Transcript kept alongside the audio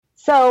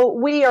So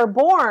we are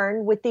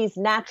born with these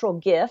natural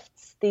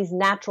gifts, these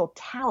natural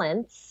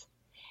talents,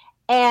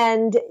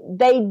 and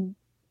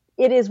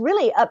it is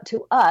really up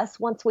to us,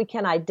 once we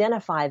can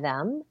identify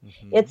them,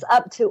 it's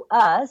up to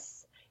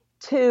us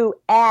to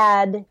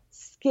add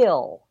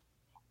skill,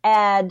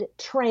 add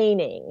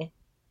training,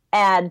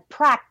 add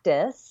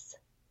practice,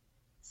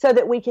 so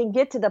that we can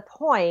get to the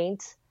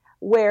point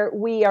where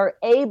we are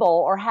able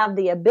or have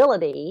the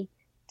ability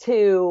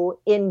to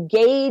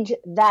engage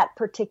that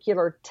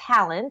particular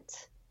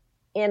talent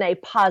in a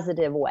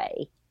positive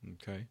way.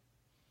 Okay.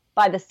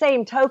 By the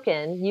same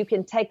token, you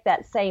can take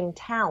that same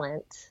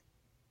talent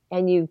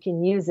and you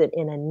can use it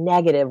in a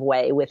negative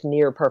way with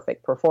near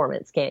perfect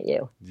performance, can't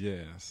you?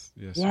 Yes.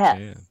 You Yes.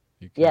 can.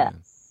 You can.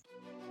 Yes.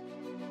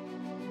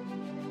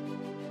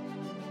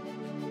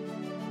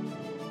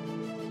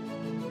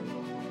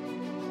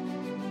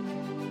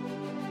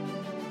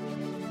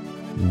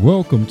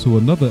 Welcome to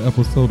another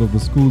episode of the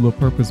School of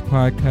Purpose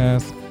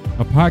podcast,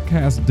 a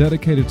podcast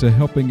dedicated to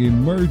helping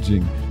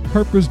emerging,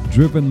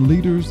 purpose-driven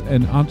leaders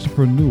and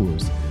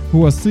entrepreneurs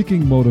who are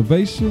seeking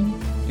motivation,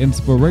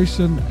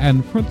 inspiration,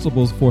 and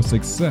principles for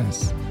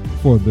success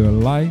for their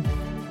life,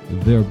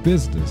 their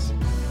business,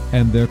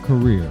 and their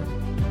career.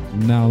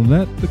 Now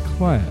let the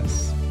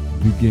class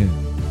begin.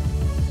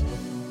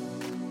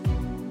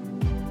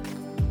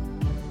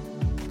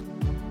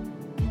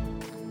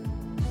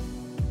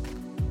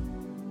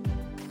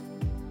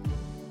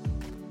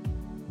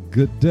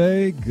 Good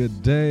day,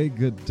 good day,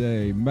 good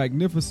day.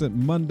 Magnificent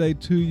Monday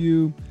to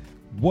you.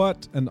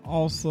 What an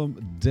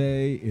awesome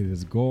day it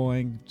is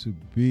going to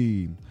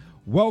be.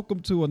 Welcome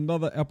to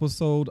another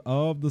episode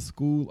of the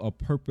School of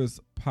Purpose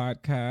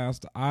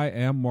podcast. I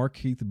am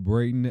Markeith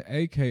Braden,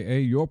 aka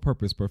your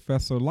Purpose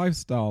Professor,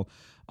 lifestyle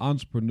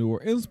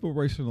entrepreneur,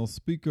 inspirational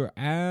speaker,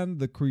 and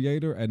the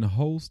creator and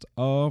host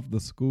of the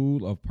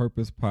School of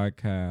Purpose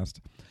podcast.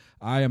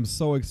 I am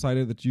so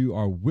excited that you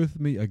are with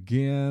me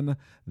again.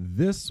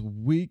 This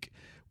week,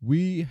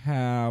 we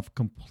have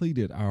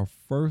completed our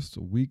first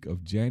week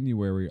of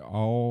January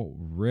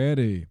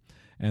already,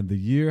 and the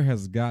year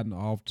has gotten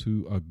off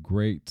to a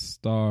great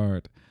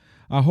start.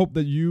 I hope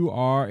that you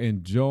are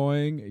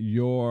enjoying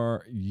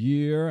your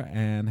year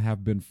and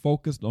have been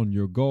focused on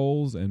your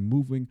goals and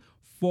moving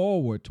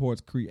forward towards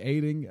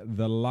creating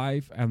the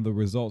life and the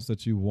results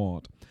that you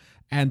want.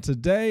 And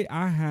today,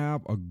 I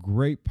have a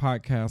great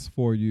podcast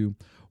for you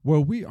where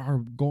we are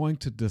going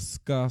to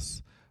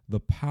discuss the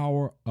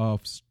power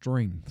of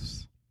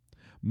strengths.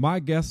 My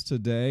guest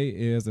today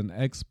is an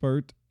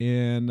expert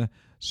in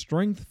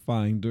Strength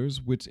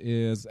Finders, which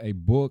is a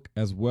book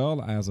as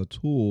well as a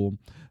tool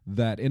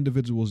that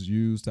individuals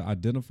use to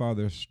identify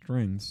their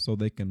strengths so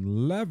they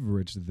can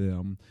leverage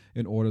them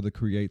in order to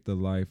create the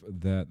life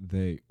that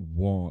they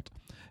want.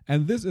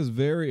 And this is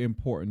very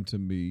important to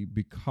me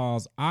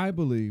because I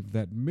believe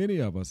that many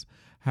of us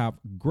have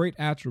great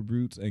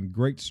attributes and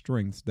great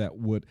strengths that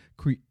would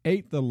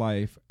create the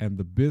life and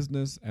the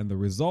business and the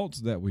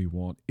results that we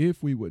want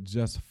if we would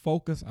just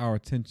focus our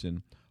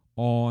attention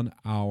on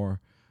our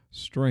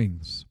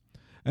strengths.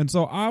 And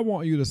so I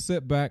want you to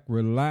sit back,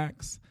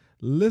 relax,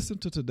 listen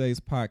to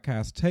today's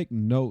podcast, take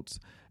notes,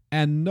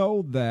 and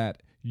know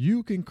that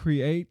you can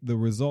create the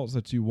results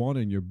that you want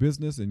in your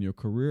business, in your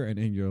career, and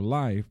in your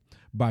life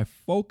by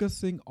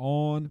focusing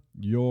on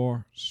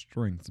your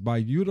strengths, by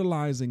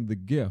utilizing the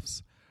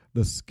gifts,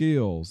 the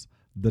skills,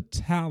 the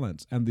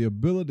talents, and the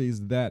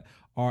abilities that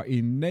are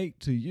innate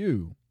to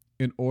you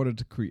in order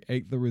to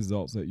create the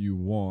results that you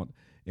want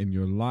in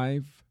your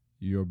life,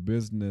 your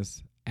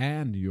business,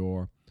 and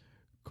your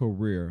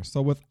career.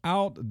 So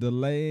without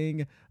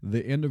delaying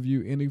the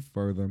interview any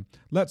further,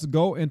 let's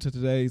go into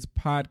today's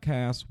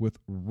podcast with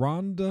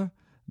Rhonda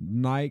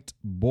Knight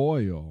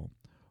Boyle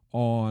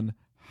on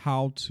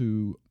how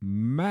to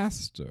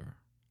master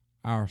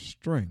our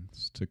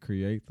strengths to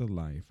create the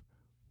life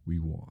we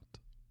want.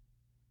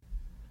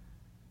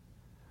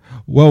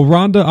 Well,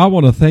 Rhonda, I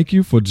want to thank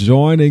you for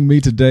joining me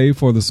today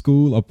for the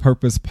School of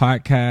Purpose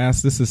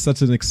podcast. This is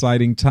such an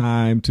exciting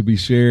time to be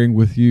sharing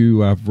with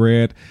you. I've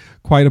read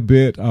quite a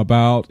bit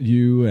about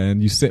you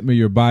and you sent me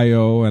your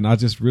bio and I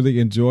just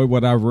really enjoy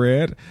what I've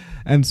read.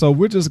 And so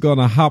we're just going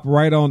to hop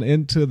right on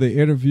into the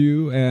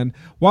interview. And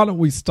why don't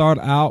we start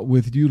out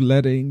with you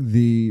letting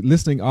the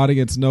listening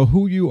audience know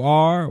who you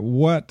are,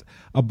 what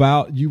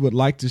about you would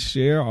like to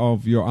share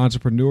of your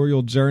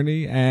entrepreneurial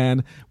journey,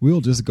 and we'll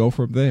just go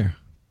from there.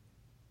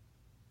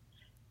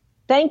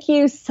 Thank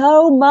you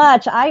so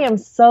much. I am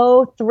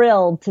so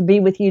thrilled to be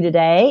with you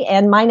today.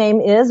 And my name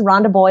is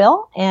Rhonda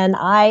Boyle, and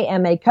I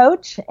am a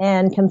coach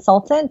and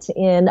consultant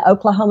in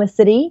Oklahoma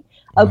City,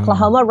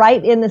 Oklahoma,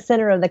 right in the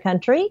center of the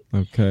country.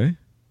 Okay.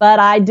 But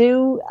I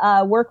do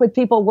work with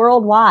people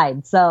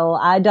worldwide, so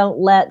I don't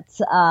let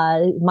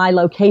my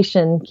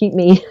location keep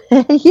me,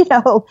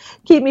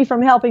 keep me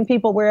from helping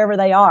people wherever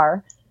they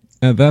are.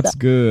 And that's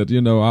good.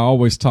 I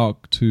always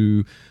talk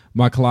to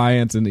my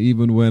clients, and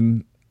even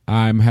when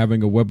I'm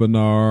having a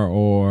webinar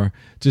or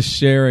just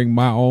sharing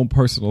my own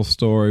personal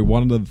story,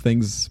 one of the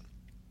things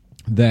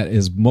that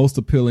is most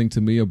appealing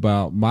to me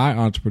about my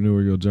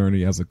entrepreneurial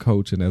journey as a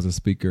coach and as a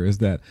speaker is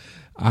that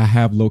I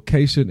have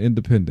location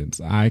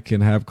independence. I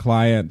can have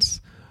clients,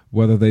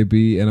 whether they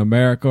be in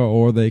America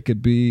or they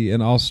could be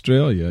in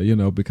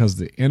Australia, because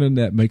the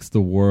internet makes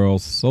the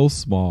world so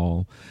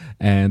small,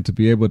 and to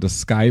be able to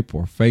Skype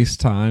or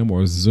FaceTime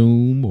or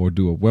Zoom or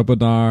do a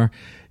webinar,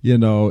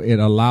 it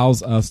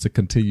allows us to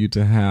continue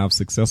to have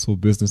successful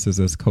businesses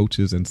as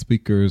coaches and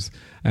speakers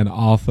and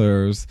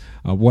authors,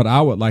 what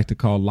I would like to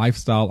call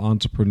lifestyle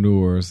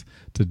entrepreneurs,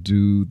 to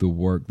do the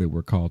work that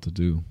we're called to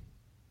do.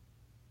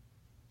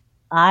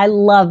 I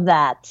love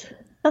that.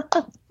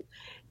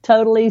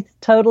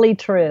 Totally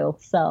true.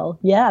 So,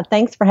 yeah,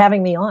 thanks for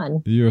having me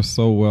on. You're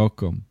so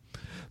welcome.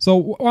 So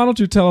why don't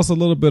you tell us a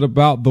little bit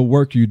about the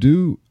work you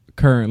do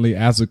currently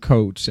as a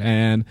coach,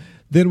 and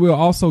then we'll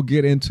also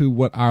get into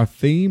what our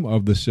theme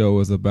of the show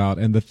is about.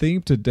 And the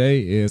theme today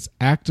is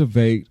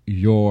activate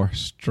your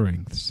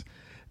strengths.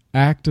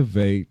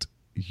 Activate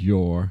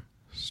your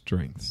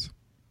strengths.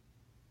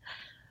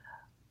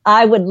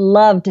 I would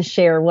love to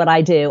share what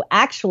I do.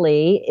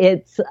 Actually,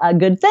 it's a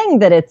good thing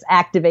that it's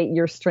activate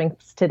your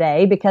strengths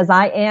today, because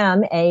I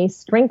am a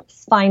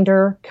Strengths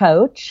Finder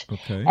coach.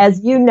 Okay.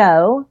 As you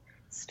know,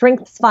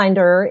 Strengths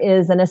Finder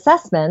is an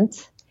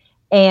assessment,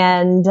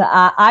 and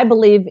I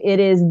believe it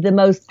is the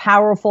most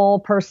powerful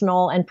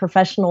personal and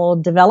professional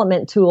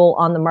development tool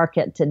on the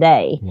market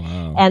today.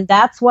 Wow. And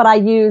that's what I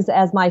use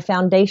as my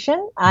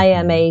foundation. I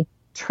am a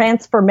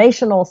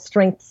transformational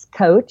strengths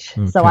coach.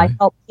 Okay. So I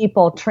help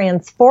people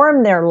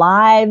transform their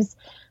lives.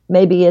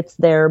 Maybe it's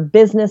their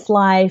business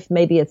life,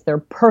 maybe it's their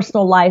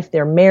personal life,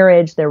 their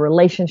marriage, their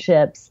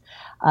relationships.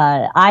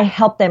 I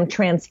help them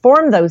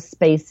transform those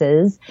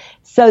spaces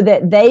so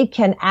that they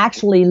can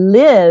actually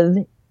live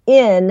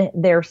in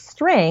their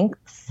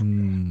strengths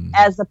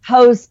as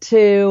opposed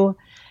to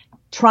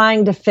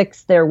trying to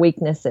fix their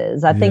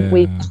weaknesses. I think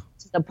we've come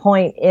to the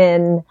point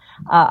in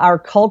our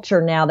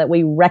culture now that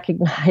we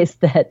recognize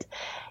that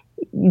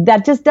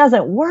just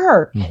doesn't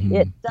work.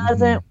 It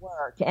doesn't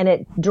work, and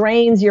it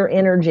drains your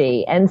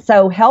energy. And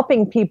so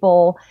helping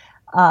people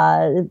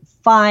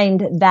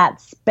find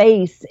that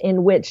space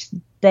in which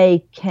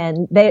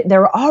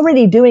they're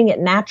already doing it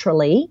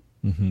naturally.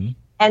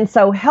 And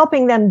so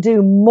helping them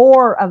do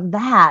more of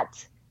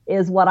that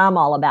is what I'm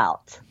all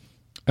about.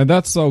 And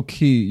that's so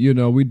key.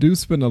 We do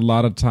spend a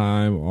lot of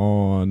time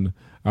on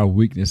our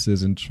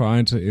weaknesses and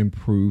trying to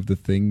improve the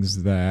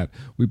things that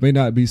we may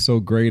not be so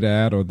great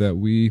at or that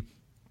we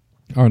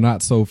are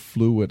not so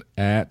fluid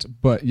at.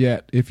 But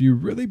yet, if you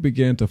really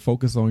begin to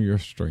focus on your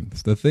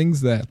strengths, the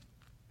things that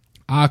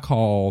I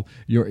call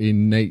your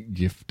innate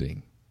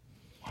gifting,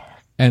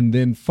 and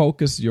then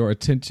focus your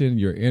attention,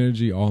 your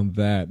energy on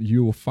that,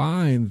 you will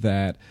find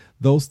that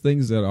those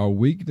things that are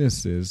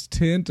weaknesses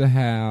tend to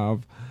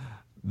have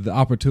the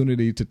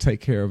opportunity to take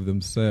care of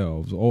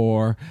themselves,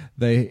 or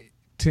they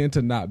tend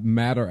to not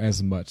matter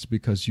as much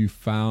because you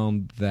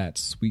found that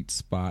sweet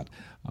spot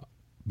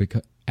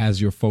because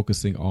as you're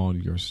focusing on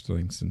your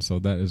strengths. And so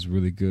that is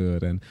really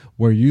good. And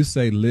where you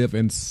say live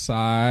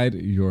inside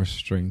your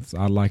strengths,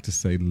 I like to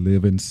say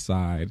live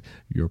inside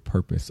your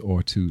purpose,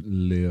 or to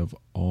live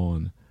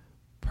on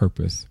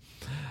purpose.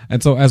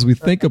 And so as we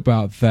think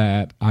about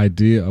that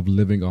idea of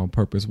living on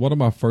purpose, one of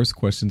my first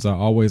questions I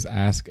always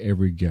ask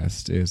every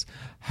guest is,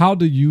 how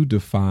do you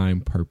define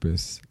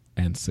purpose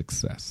and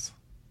success?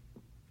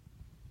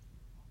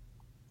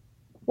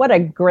 What a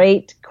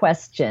great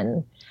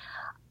question.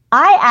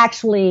 I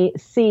actually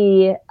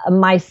see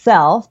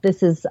myself,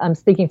 I'm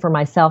speaking for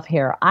myself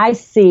here, I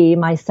see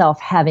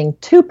myself having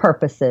two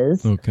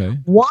purposes. Okay.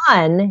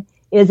 One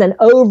is an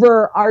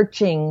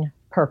overarching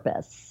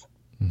purpose.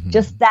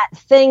 Just that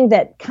thing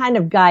that kind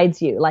of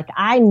guides you. Like,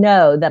 I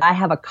know that I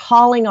have a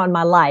calling on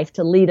my life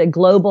to lead a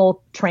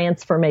global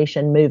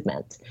transformation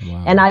movement.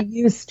 Wow. And I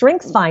use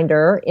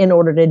StrengthsFinder in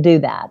order to do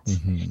that.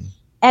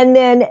 And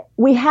then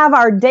we have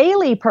our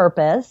daily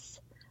purpose,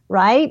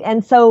 right?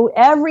 And so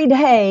every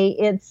day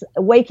it's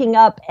waking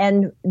up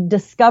and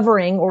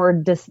discovering or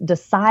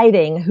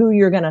deciding who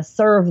you're going to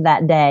serve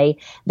that day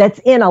that's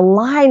in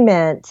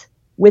alignment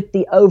with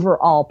the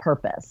overall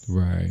purpose.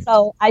 Right.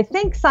 So I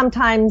think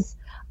sometimes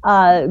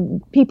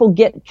people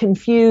get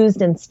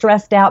confused and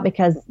stressed out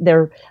because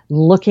they're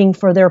looking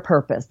for their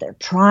purpose. They're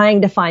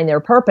trying to find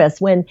their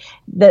purpose, when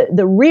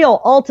the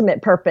real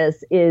ultimate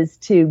purpose is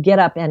to get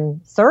up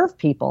and serve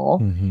people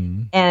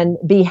and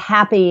be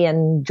happy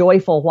and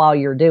joyful while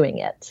you're doing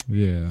it.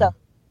 Yeah. So,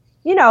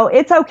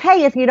 it's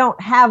okay if you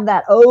don't have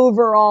that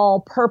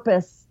overall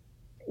purpose,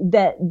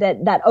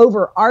 that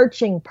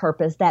overarching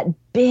purpose, that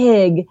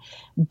big,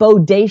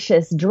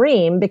 bodacious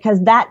dream,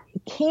 because that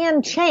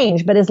can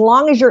change. But as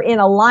long as you're in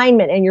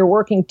alignment and you're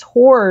working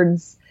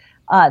towards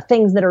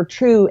things that are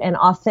true and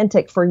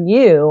authentic for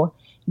you,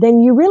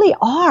 then you really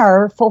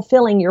are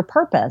fulfilling your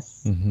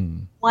purpose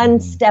one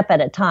step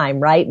at a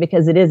time, right?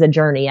 Because it is a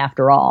journey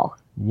after all.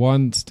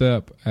 One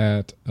step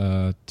at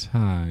a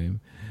time,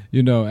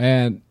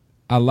 and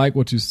I like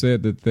what you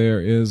said, that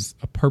there is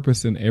a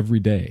purpose in every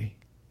day.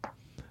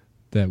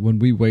 That when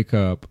we wake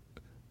up,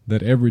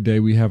 that every day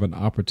we have an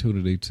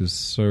opportunity to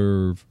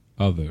serve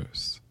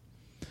others.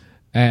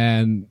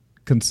 And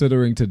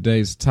considering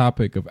today's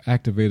topic of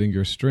activating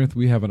your strength,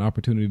 we have an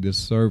opportunity to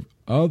serve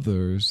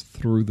others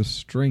through the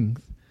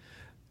strength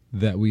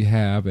that we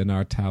have in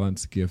our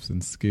talents, gifts,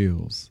 and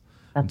skills.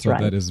 That's and so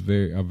right. that is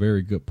a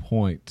very good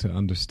point to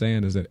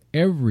understand, is that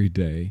every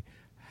day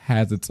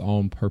has its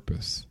own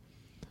purpose,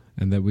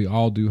 and that we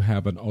all do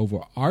have an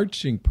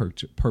overarching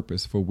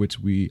purpose for which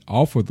we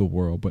offer the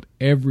world, but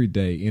every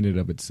day in and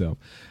of itself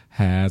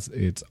has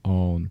its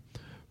own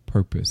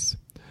purpose.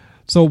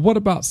 So what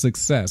about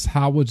success?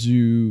 How would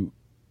you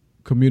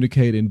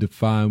communicate and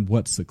define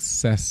what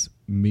success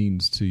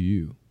means to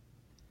you?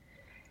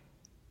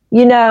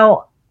 You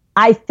know,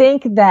 I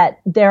think that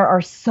there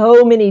are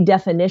so many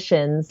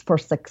definitions for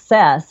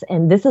success,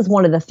 and this is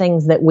one of the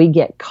things that we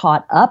get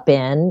caught up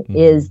in,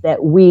 is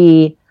that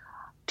we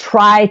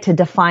try to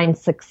define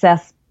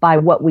success by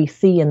what we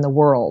see in the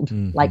world,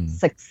 like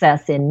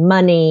success in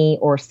money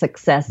or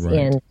success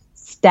in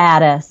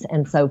status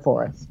and so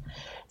forth.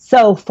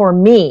 So for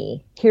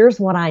me, here's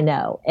what I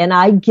know, and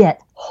I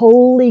get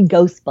holy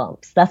ghost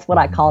bumps. That's what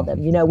I call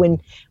them. You know,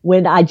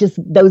 when I just,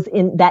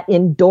 that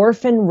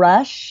endorphin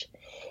rush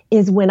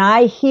is when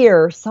I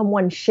hear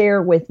someone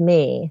share with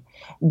me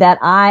that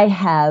I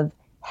have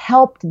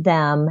helped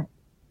them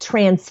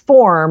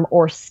transform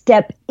or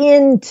step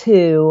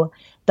into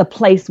the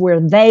place where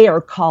they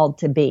are called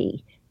to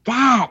be.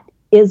 That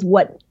is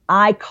what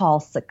I call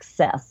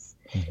success.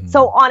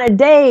 So on a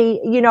day,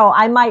 you know,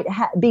 I might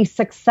be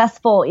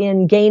successful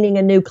in gaining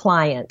a new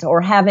client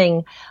or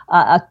having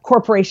a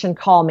corporation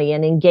call me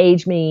and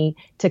engage me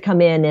to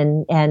come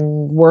in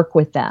and work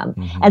with them.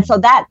 And so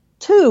that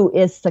too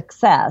is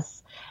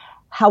success.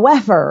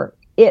 However,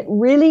 it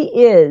really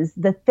is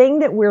the thing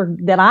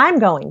that I'm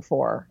going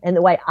for, and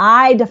the way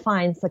I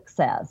define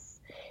success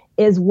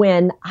is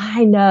when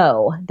I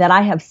know that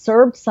I have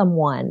served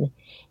someone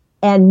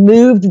and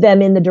moved them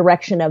in the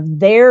direction of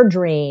their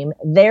dream,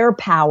 their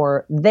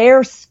power,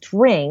 their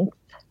strength.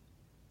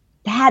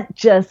 That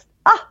just,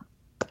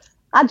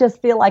 I just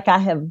feel like I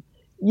have,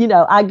 you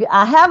know,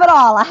 I have it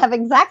all. I have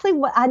exactly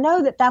what I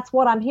know, that's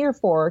what I'm here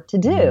for to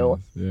do.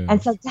 Yes.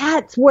 And so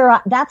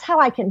that's how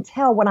I can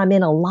tell when I'm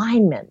in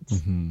alignment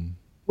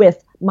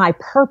with my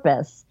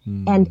purpose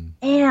and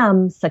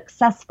am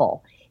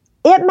successful.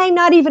 It may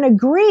not even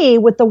agree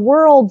with the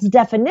world's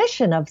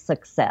definition of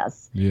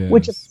success,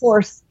 which of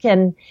course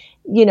can,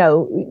 you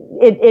know,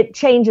 it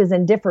changes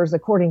and differs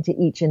according to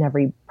each and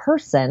every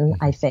person,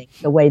 I think,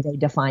 the way they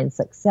define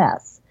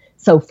success.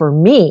 So for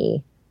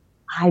me,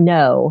 I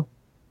know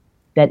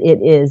that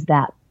it is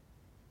that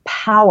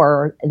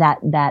power,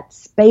 that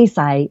space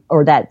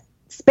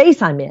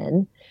I'm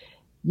in,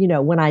 you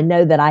know, when I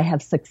know that I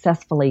have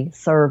successfully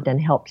served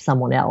and helped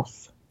someone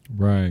else.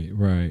 Right.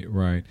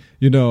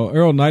 You know,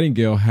 Earl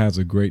Nightingale has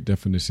a great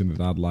definition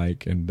that I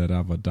like and that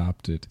I've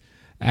adopted.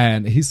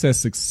 And he says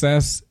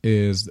success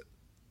is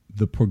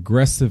the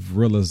progressive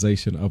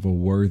realization of a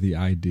worthy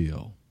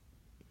ideal.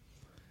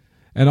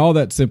 And all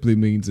that simply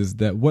means is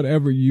that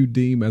whatever you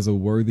deem as a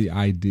worthy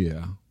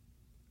idea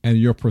and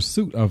your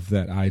pursuit of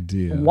that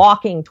idea,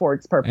 walking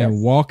towards purpose,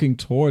 and walking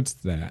towards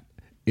that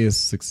is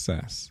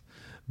success.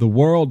 The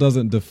world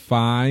doesn't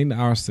define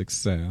our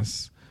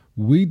success.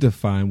 We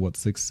define what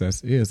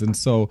success is. And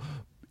so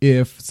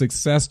if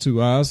success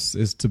to us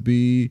is to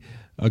be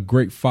a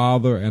great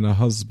father and a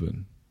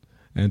husband,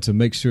 and to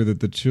make sure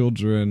that the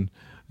children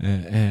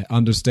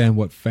understand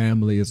what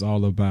family is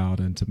all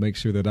about, and to make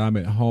sure that I'm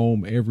at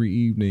home every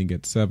evening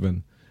at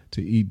 7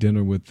 to eat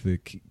dinner with the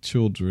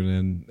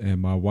children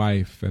and my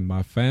wife and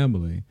my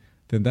family,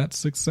 then that's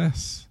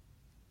success.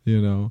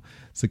 You know,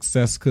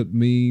 success could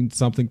mean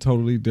something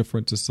totally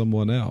different to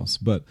someone else,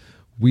 but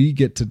we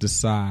get to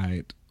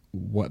decide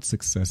what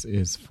success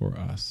is for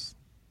us.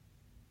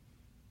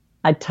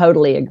 I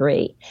totally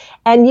agree.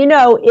 And you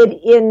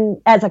know,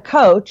 as a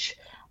coach,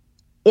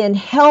 in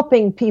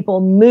helping people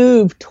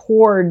move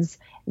towards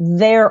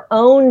their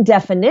own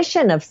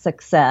definition of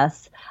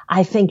success,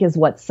 I think is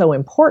what's so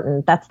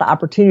important. That's the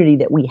opportunity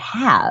that we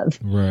have,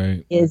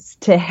 right? Is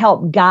to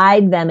help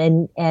guide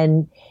them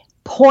and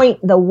point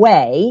the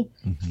way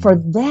for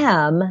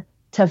them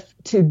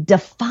to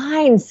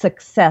define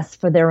success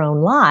for their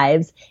own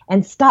lives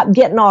and stop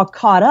getting all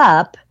caught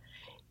up,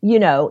 you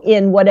know,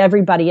 in what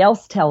everybody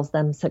else tells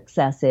them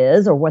success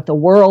is, or what the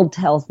world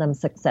tells them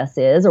success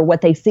is, or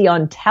what they see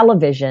on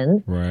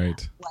television,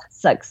 right? What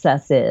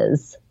success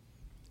is.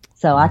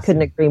 So I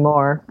couldn't agree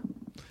more.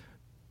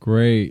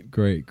 Great.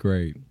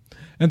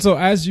 And so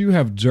as you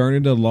have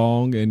journeyed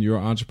along in your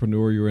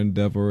entrepreneurial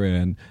endeavor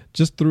and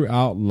just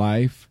throughout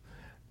life,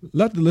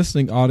 let the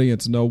listening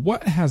audience know,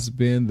 what has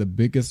been the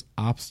biggest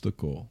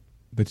obstacle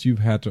that you've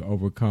had to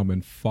overcome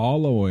in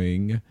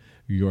following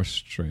your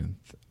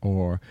strength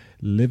or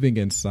living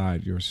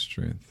inside your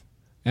strength?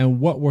 And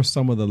what were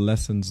some of the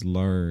lessons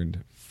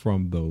learned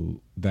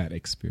from that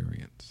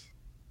experience?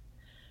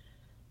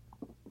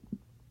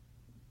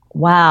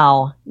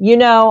 Wow. You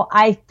know,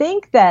 I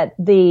think that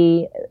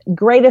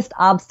greatest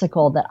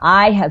obstacle that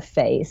I have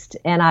faced,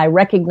 and I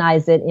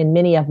recognize it in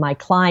many of my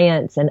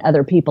clients and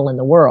other people in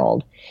the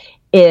world,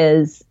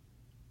 is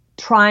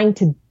trying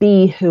to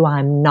be who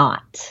I'm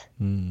not.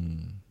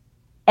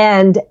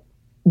 And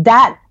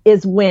that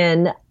is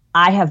when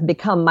I have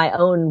become my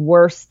own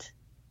worst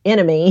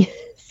enemy,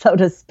 so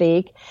to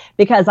speak,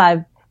 because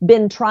I've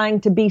been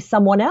trying to be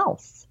someone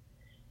else.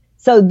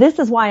 So this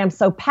is why I'm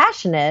so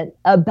passionate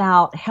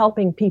about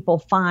helping people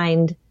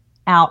find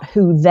out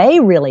who they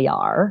really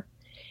are,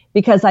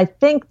 because I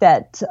think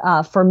that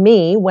for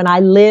me, when I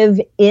live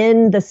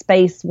in the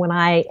space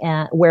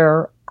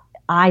where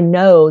I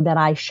know that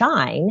I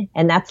shine,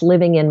 and that's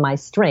living in my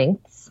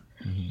strengths,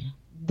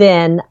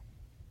 then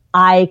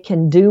I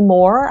can do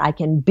more, I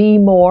can be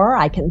more,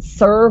 I can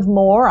serve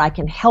more, I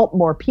can help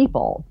more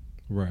people.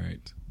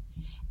 Right.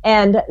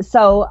 And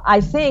so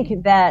I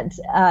think that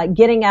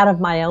getting out of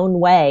my own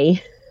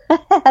way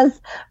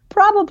has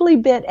probably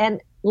been,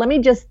 and let me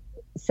just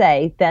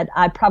say that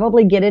I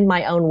probably get in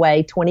my own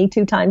way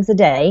 22 times a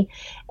day.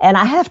 And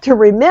I have to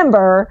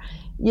remember,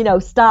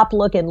 stop,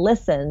 look, and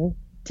listen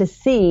to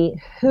see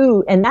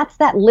who, and that's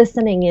that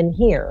listening in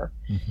here.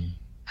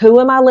 Who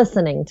am I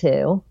listening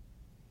to?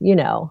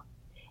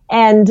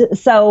 And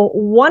so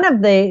one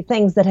of the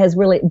things that has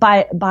really,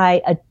 by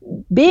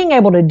being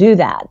able to do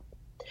that,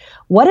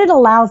 what it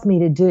allows me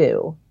to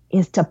do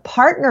is to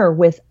partner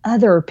with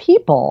other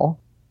people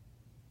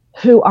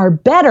who are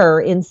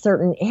better in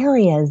certain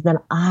areas than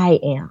I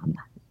am.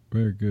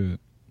 Very good.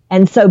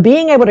 And so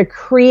being able to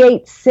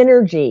create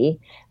synergy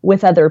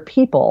with other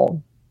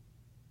people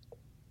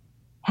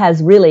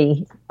has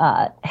really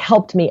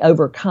helped me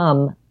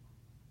overcome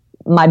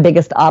my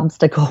biggest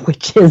obstacle,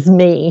 which is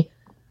me.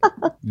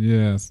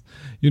 Yes.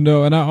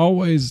 And I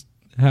always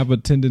have a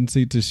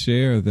tendency to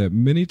share that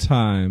many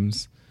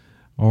times,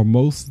 or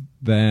most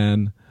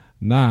than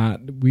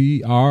not,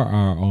 we are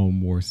our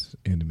own worst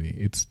enemy.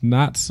 It's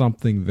not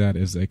something that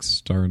is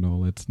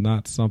external. It's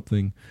not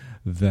something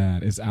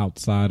that is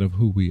outside of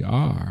who we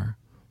are.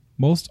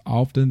 Most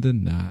often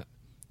than not,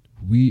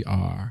 we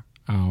are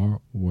our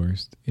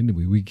worst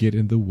enemy. We get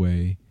in the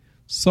way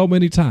so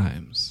many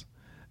times.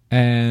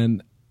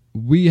 And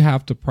we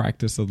have to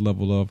practice a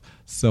level of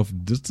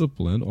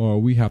self-discipline, or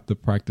we have to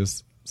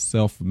practice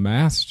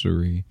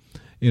self-mastery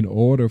in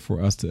order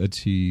for us to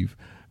achieve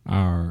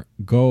our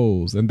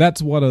goals. And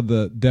that's one of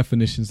the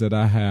definitions that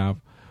I have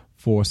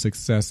for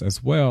success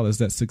as well, is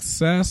that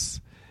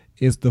success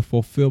is the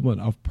fulfillment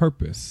of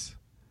purpose.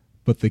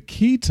 But the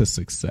key to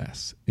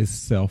success is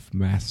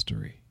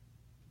self-mastery.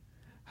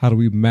 How do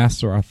we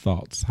master our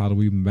thoughts? How do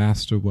we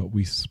master what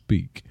we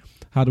speak?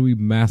 How do we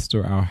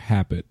master our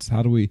habits?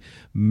 How do we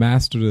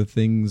master the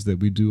things that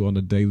we do on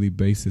a daily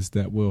basis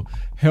that will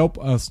help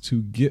us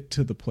to get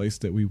to the place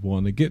that we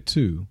want to get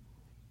to?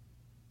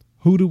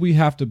 Who do we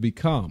have to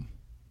become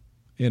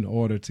in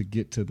order to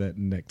get to that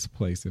next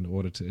place, in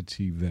order to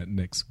achieve that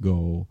next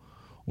goal,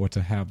 or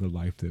to have the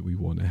life that we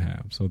want to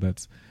have? So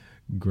that's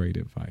great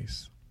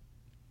advice.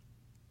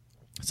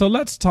 So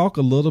let's talk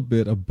a little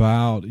bit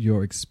about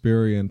your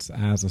experience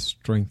as a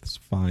Strengths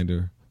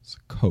Finder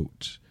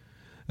coach,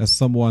 as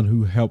someone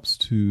who helps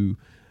to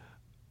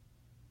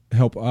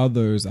help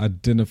others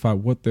identify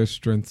what their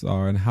strengths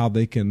are and how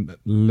they can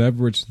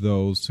leverage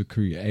those to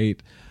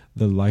create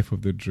the life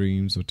of their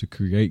dreams, or to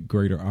create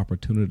greater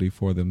opportunity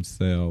for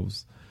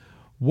themselves.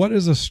 What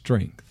is a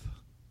strength?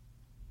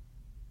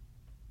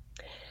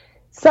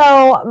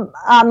 So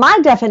my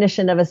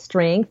definition of a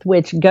strength,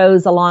 which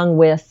goes along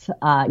with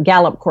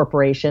Gallup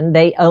Corporation,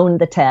 they own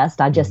the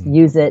test. I just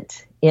use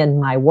it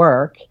in my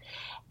work.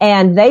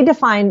 And they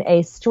define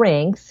a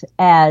strength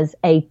as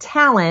a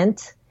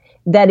talent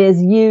that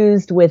is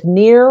used with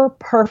near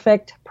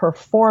perfect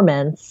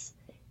performance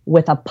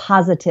with a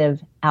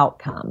positive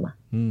outcome.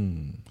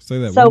 Say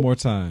that one more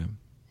time.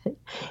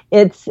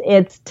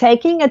 It's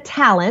taking a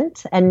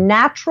talent, a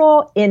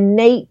natural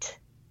innate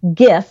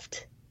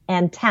gift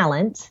and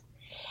talent,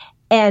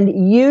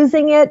 and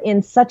using it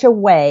in such a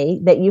way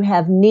that you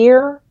have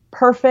near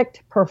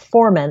perfect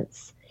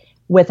performance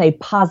with a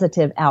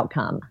positive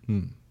outcome.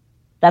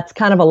 That's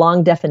kind of a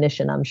long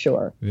definition, I'm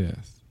sure.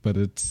 Yes, but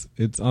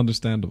it's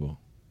understandable.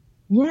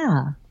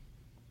 Yeah.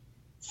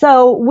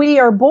 So we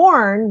are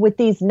born with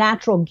these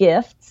natural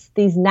gifts,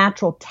 these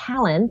natural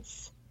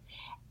talents,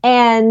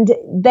 and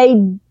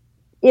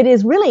it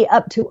is really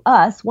up to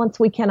us, once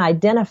we can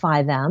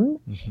identify them,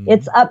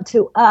 it's up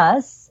to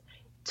us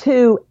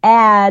to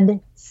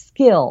add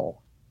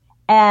skill,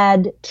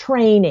 add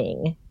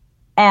training,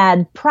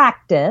 add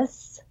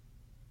practice,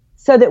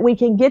 so that we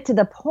can get to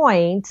the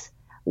point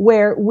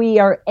where we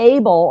are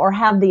able or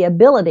have the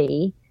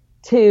ability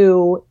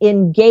to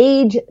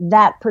engage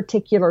that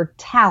particular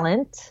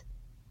talent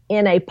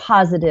in a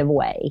positive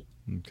way.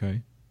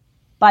 Okay.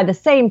 By the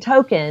same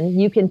token,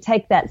 you can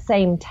take that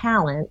same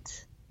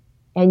talent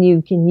and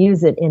you can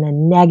use it in a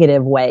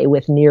negative way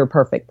with near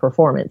perfect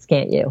performance,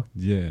 can't you?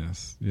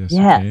 Yes. Yes, you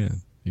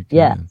can. You can.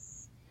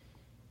 Yes.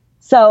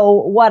 So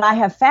what I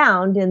have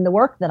found in the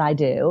work that I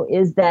do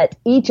is that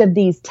each of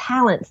these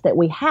talents that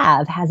we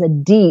have has a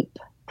deep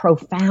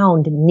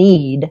profound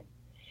need.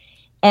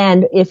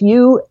 And if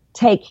you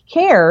take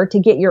care to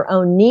get your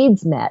own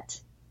needs met,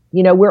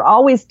 we're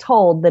always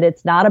told that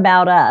it's not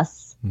about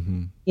us,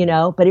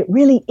 but it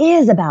really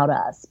is about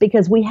us,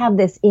 because we have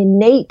this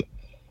innate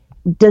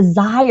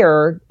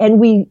desire, and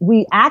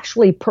we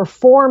actually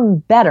perform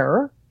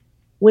better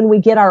when we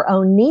get our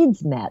own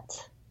needs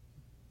met.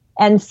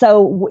 And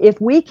so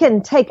if we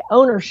can take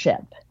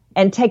ownership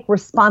and take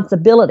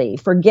responsibility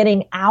for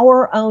getting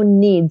our own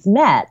needs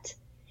met,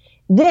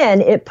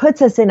 then it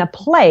puts us in a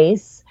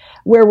place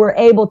where we're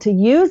able to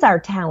use our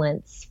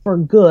talents for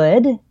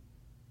good,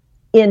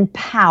 in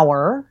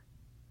power,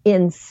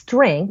 in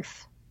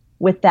strength,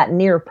 with that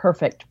near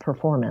perfect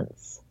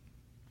performance.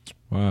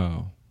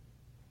 Wow.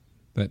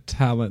 That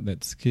talent,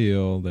 that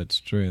skill, that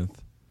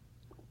strength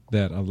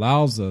that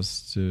allows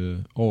us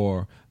to,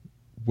 or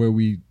where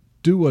we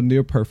do a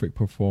near perfect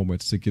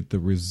performance to get the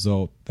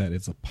result that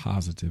is a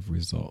positive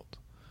result.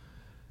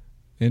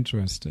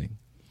 Interesting.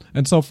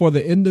 And so for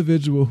the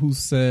individual who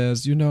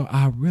says,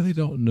 I really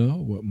don't know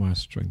what my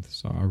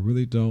strengths are, I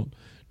really don't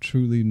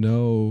truly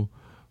know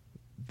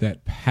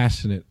that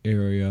passionate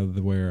area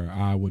where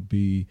I would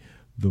be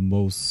the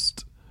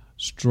most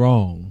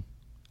strong,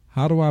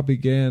 how do I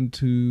begin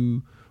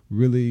to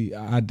really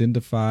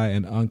identify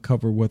and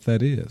uncover what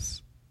that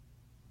is?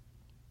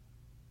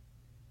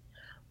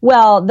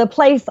 Well, the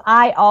place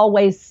I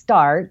always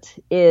start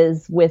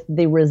is with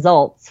the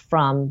results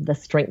from the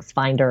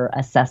StrengthsFinder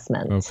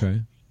assessment.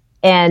 Okay.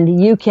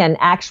 And you can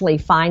actually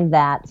find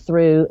that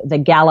through the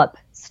Gallup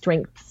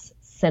Strengths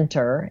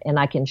Center, and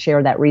I can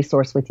share that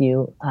resource with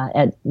you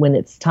when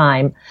it's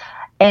time.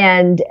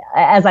 And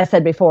as I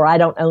said before, I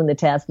don't own the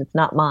test. It's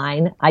not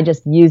mine. I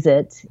just use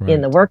it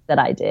in the work that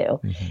I do.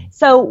 Mm-hmm.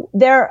 So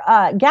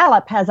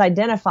Gallup has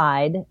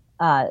identified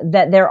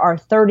that there are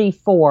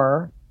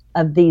 34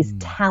 of these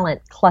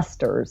talent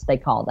clusters, they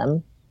call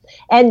them.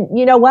 And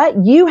you know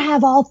what? You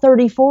have all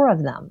 34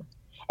 of them.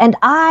 And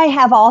I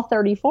have all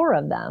 34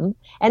 of them.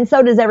 And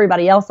so does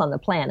everybody else on the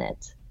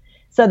planet.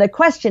 So the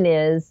question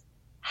is,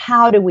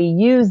 how do we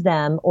use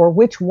them, or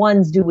which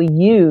ones do we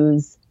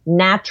use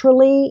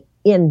naturally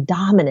in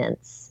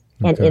dominance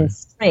and in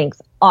strength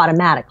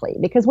automatically?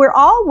 Because you're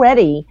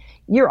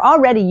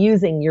already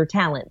using your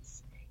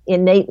talents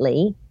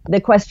innately. The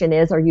question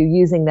is, are you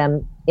using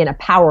them in a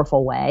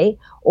powerful way,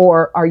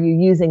 or are you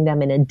using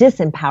them in a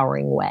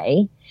disempowering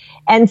way?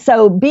 And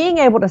so being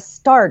able to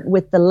start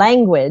with the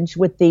language,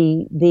 with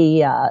the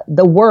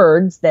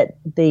words that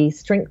the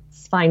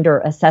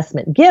StrengthsFinder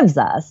assessment gives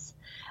us,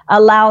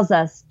 allows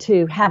us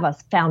to have a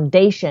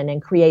foundation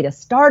and create a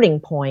starting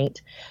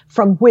point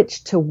from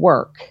which to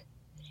work.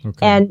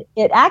 Okay. And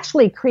it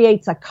actually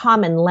creates a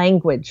common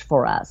language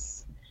for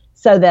us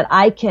so that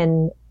I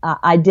can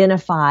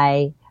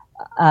identify,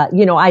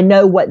 I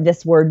know what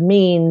this word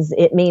means.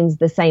 It means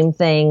the same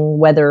thing,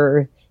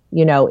 whether,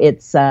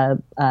 it's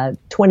a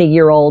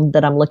 20-year-old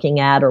that I'm looking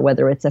at, or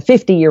whether it's a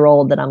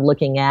 50-year-old that I'm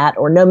looking at,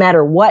 or no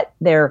matter what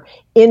their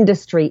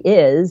industry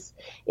is,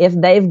 if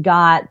they've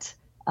got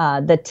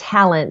the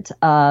talent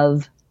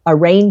of a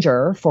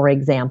ranger, for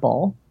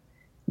example,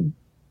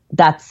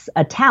 that's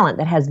a talent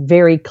that has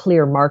very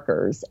clear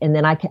markers. And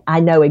then I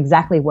know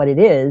exactly what it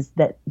is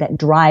that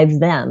drives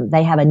them.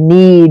 They have a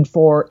need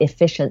for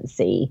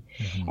efficiency,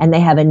 and they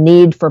have a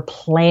need for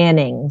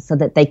planning so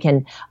that they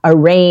can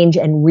arrange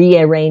and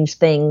rearrange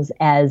things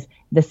as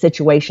the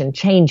situation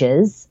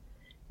changes,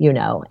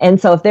 And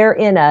so if they're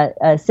in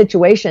a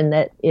situation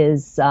that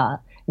is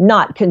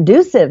not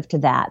conducive to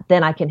that,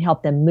 then I can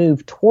help them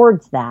move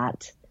towards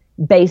that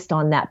based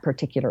on that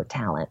particular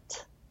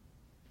talent.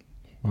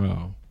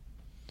 Wow.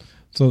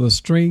 So the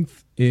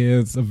strength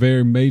is a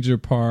very major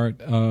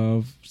part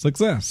of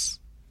success,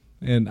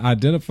 and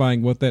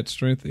identifying what that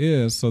strength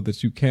is so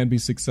that you can be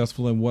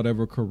successful in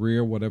whatever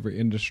career, whatever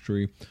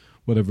industry,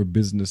 whatever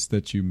business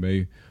that you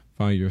may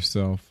find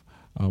yourself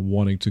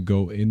wanting to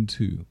go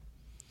into.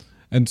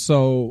 And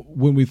so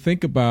when we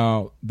think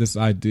about this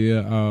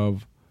idea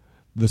of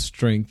the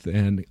strength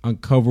and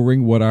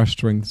uncovering what our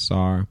strengths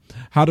are,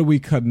 how do we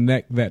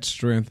connect that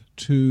strength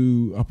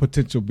to a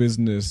potential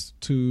business,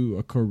 to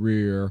a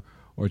career,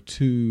 or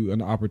to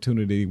an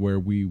opportunity where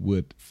we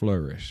would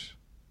flourish?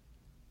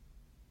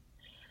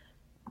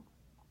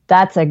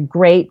 That's a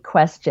great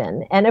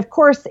question. And of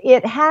course,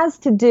 it has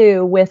to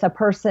do with a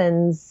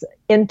person's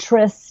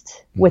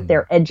interest, with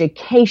their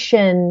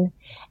education,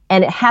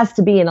 and it has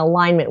to be in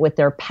alignment with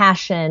their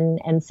passion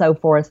and so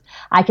forth.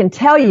 I can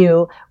tell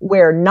you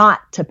where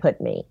not to put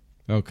me.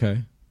 Okay.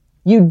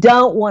 You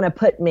don't want to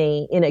put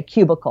me in a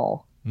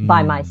cubicle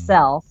by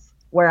myself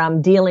where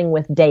I'm dealing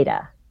with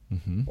data.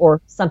 Or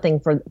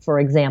something, for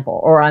example,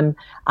 or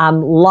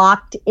I'm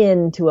locked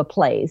into a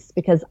place,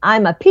 because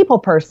I'm a people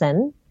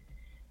person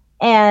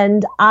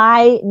and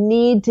I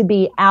need to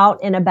be out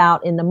and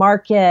about in the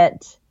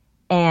market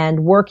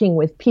and working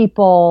with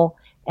people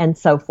and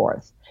so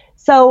forth.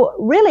 So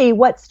really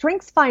what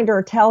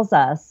StrengthsFinder tells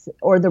us,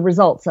 or the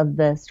results of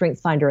the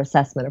StrengthsFinder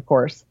assessment, of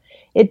course,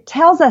 it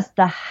tells us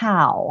the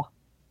how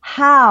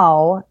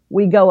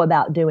we go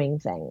about doing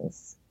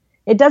things.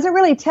 It doesn't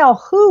really tell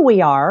who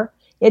we are.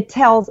 It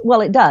tells,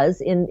 well, it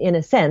does in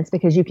a sense,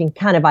 because you can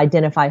kind of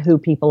identify who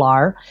people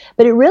are,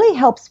 but it really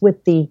helps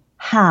with the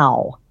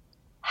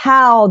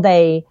how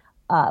they,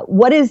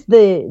 what is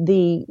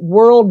the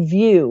world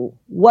view?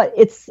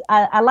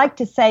 I like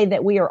to say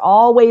that we are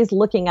always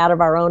looking out of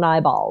our own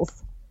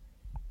eyeballs.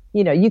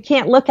 You know, you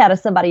can't look out of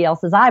somebody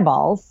else's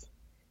eyeballs.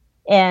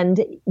 And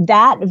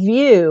that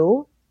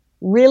view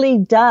really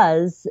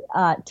does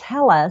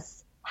tell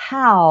us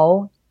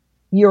how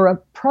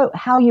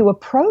you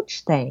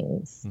approach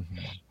things. Mm-hmm.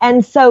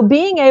 And so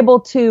being able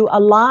to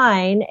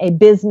align a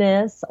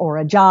business or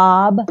a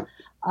job,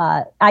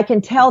 I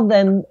can tell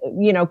them,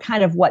 you know,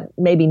 kind of what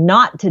maybe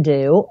not to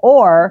do,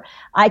 or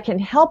I can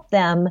help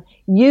them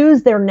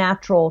use their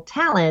natural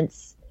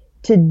talents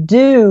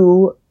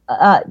to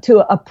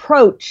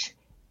approach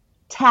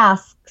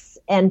tasks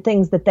and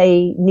things that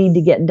they need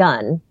to get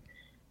done,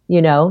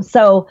 you know.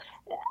 So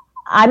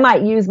I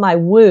might use my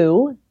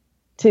woo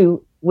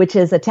which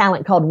is a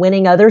talent called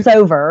winning others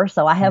over.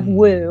 So I have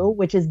woo,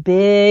 which is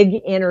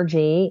big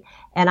energy,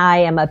 and I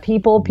am a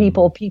people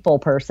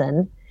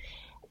person,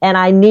 and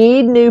I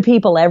need new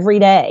people every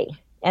day.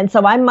 And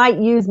so I might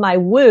use my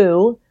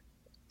woo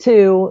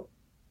to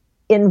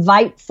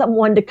invite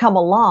someone to come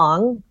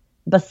along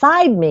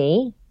beside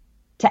me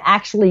to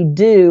actually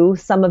do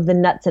some of the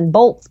nuts and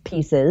bolts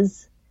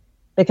pieces,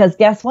 because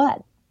guess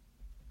what?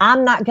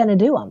 I'm not going to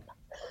do them.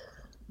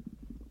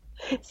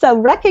 So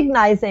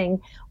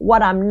recognizing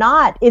what I'm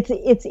not,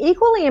 it's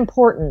equally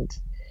important,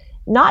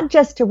 not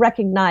just to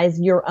recognize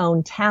your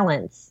own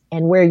talents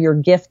and where your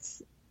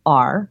gifts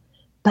are,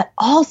 but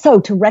also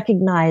to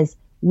recognize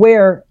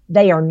where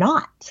they are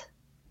not.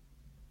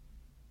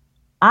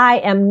 I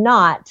am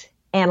not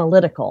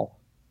analytical.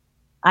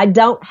 I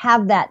don't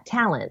have that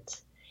talent.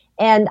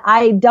 And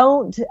I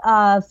don't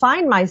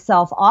find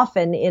myself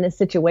often in a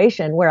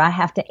situation where I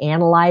have to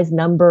analyze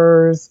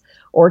numbers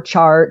or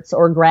charts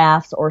or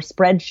graphs or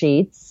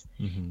spreadsheets,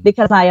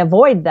 because I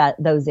avoid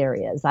those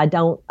areas. I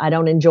don't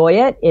enjoy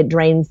it. It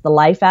drains the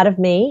life out of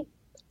me.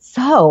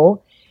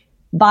 So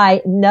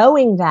by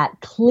knowing that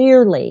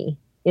clearly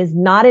is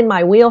not in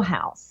my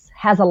wheelhouse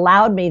has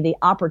allowed me the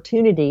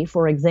opportunity,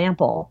 for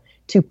example,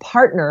 to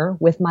partner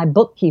with my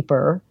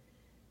bookkeeper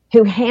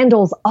who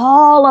handles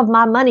all of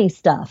my money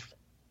stuff.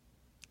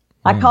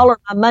 I call her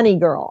my money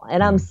girl,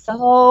 and I'm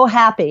so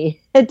happy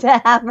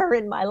to have her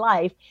in my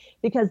life,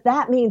 because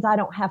that means I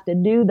don't have to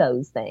do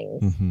those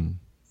things. Mm-hmm.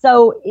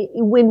 So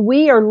when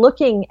we are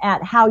looking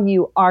at how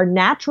you are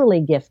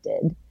naturally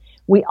gifted,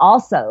 we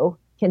also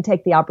can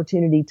take the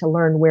opportunity to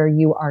learn where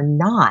you are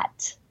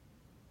not.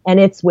 And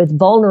it's with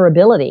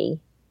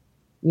vulnerability,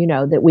 you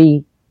know, that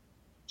we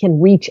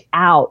can reach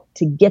out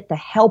to get the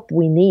help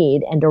we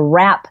need and to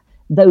wrap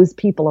those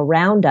people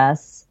around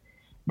us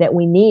that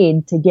we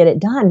need to get it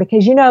done.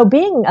 Because, you know,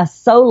 being a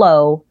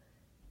solo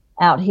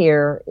out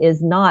here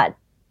is not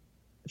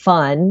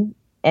fun,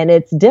 and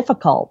it's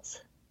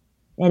difficult.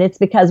 And it's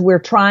because we're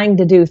trying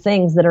to do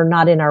things that are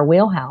not in our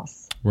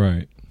wheelhouse.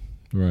 Right.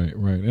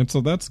 And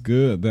so that's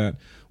good that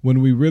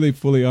when we really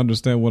fully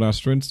understand what our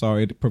strengths are,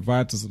 it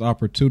provides us an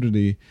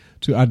opportunity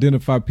to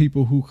identify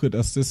people who could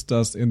assist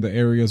us in the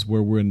areas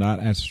where we're not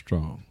as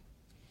strong.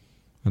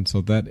 And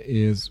so that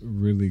is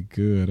really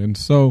good. And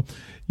so,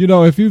 you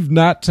know, if you've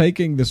not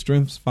taken the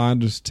Strengths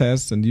Finders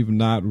test and you've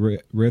not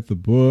read the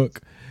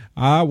book,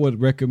 I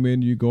would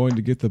recommend you going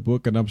to get the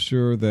book. And I'm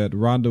sure that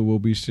Rhonda will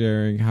be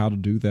sharing how to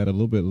do that a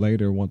little bit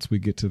later once we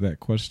get to that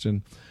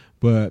question.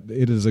 But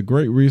it is a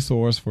great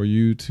resource for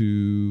you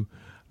to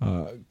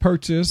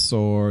purchase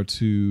or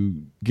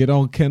to get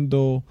on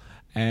Kindle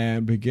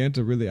and begin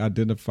to really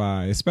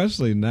identify,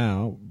 especially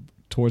now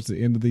towards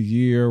the end of the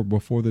year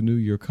before the new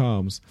year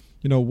comes,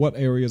 you know, what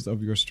areas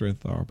of your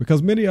strength are.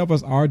 Because many of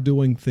us are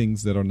doing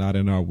things that are not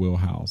in our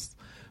wheelhouse.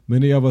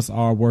 Many of us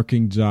are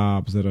working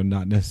jobs that are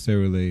not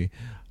necessarily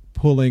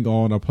pulling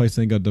on or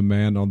placing a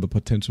demand on the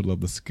potential of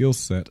the skill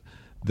set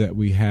that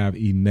we have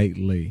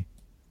innately.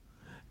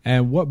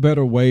 And what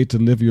better way to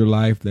live your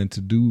life than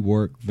to do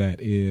work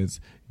that is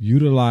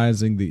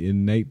utilizing the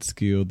innate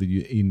skill,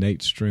 the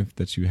innate strength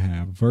that you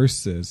have,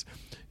 versus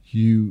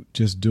you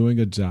just doing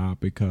a job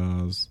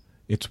because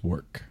it's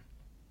work.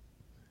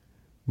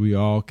 We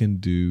all can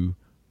do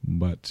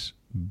much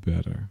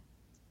better.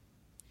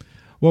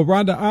 Well,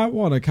 Rhonda, I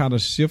want to kind of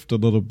shift a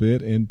little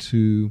bit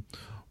into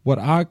what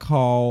I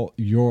call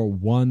your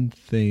one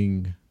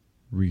thing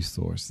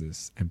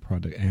resources and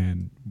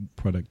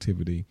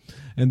productivity.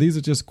 And these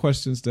are just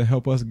questions to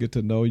help us get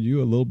to know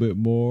you a little bit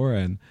more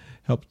and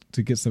help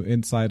to get some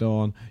insight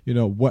on, you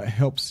know, what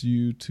helps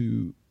you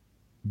to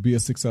be a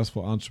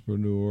successful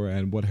entrepreneur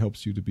and what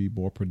helps you to be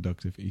more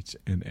productive each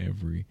and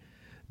every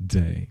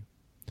day.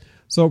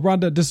 So,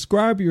 Rhonda,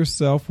 describe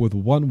yourself with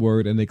one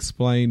word and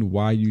explain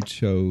why you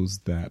chose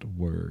that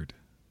word.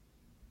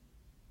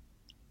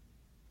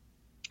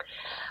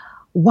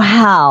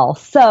 Wow.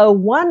 So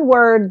one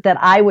word that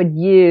I would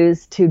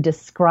use to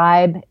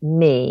describe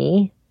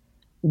me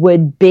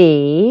would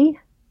be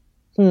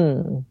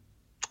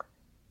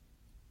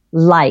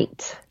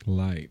light.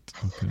 Light.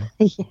 Okay.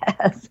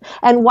 Yes.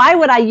 And why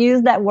would I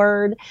use that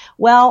word?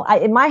 Well,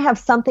 it might have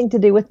something to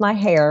do with my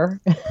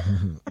hair,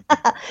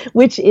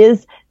 which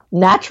is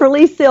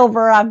naturally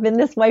silver. I've been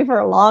this way for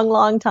a long,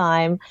 long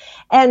time.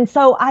 And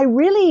so I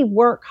really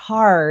work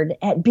hard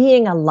at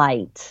being a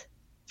light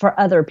for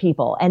other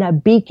people and a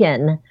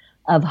beacon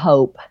of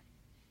hope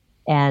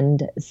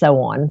and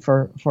so on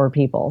for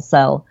people.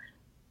 So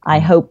I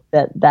hope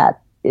that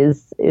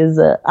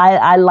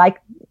I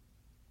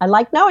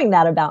like knowing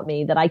that about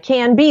me, that I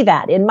can be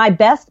that in my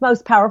best,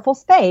 most powerful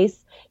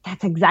space.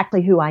 That's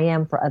exactly who I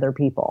am for other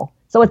people.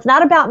 So it's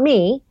not about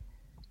me,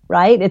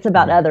 right? It's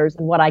about others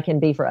and what I can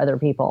be for other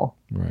people.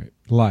 Right.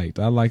 Light.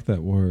 I like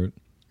that word.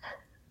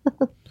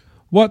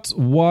 What's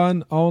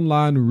one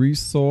online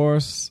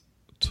resource,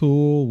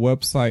 tool,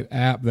 website,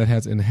 app that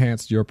has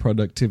enhanced your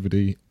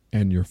productivity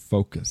and your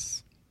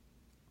focus?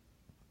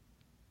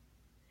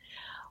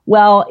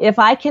 Well, if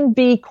I can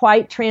be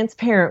quite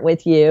transparent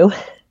with you,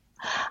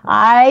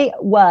 I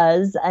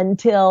was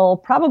until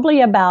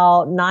probably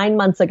about 9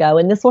 months ago,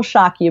 and this will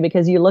shock you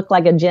because you look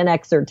like a Gen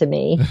Xer to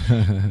me,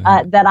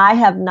 that I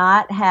have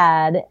not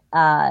had,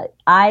 I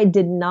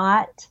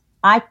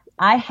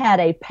had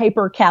a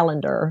paper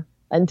calendar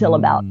until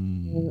about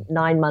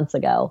 9 months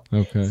ago.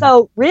 Okay.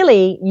 So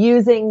really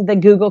using the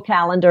Google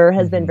Calendar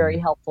has been very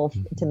helpful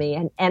to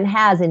me and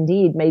has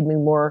indeed made me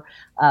more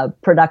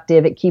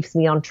productive. It keeps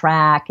me on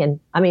track. And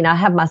I mean, I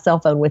have my cell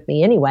phone with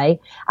me anyway.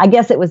 I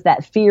guess it was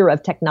that fear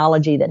of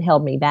technology that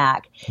held me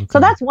back. Okay. So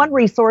that's one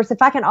resource.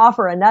 If I can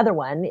offer another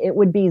one, it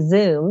would be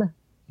Zoom,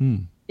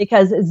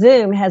 because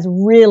Zoom has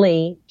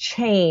really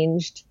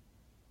changed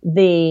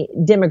the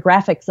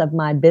demographics of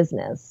my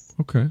business.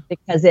 Okay.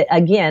 Because it,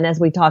 again, as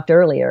we talked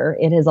earlier,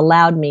 it has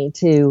allowed me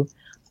to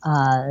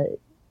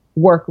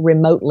work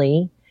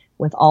remotely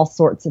with all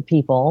sorts of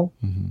people.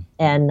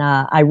 And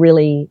I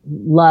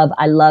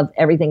love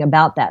everything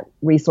about that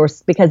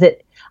resource because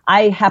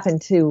I happen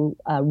to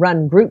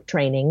run group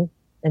training.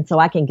 And so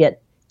I can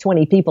get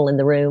 20 people in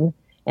the room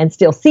and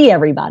still see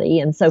everybody.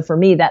 And so for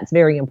me, that's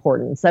very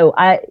important. So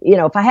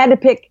if I had to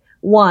pick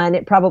one,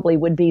 it probably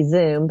would be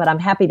Zoom, but I'm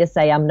happy to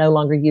say I'm no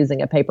longer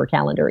using a paper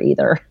calendar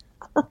either.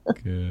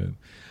 Good.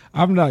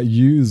 I've not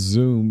used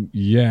Zoom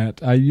yet.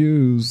 I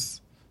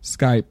use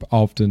Skype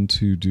often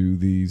to do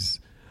these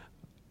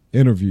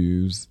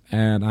interviews,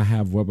 and I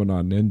have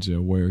Webinar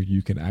Ninja where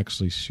you can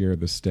actually share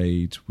the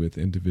stage with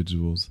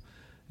individuals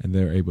and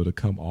they're able to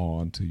come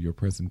on to your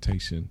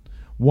presentation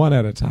one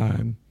at a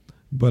time.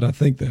 But I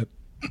think that,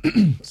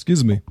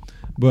 excuse me,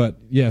 but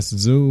yes,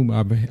 Zoom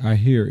I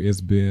hear has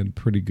been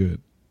pretty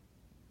good.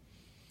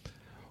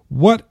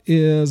 What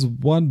is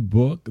one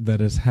book that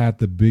has had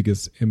the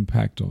biggest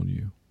impact on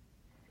you?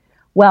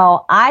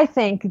 Well, I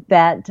think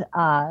that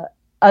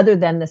other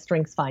than the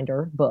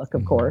StrengthsFinder book,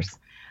 of course,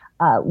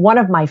 one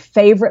of my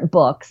favorite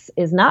books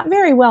is not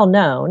very well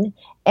known,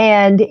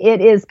 and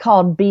it is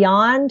called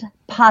Beyond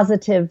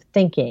Positive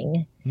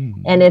Thinking,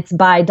 and it's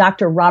by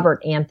Dr.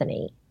 Robert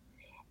Anthony.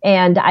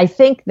 And I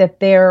think that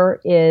there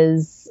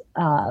is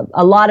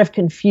a lot of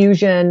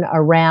confusion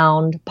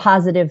around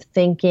positive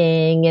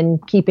thinking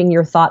and keeping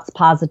your thoughts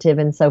positive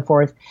and so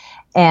forth.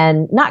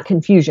 And not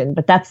confusion,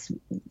 but that's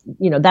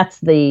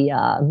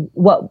the,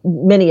 what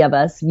many of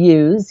us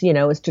use,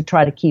 is to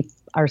try to keep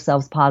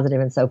ourselves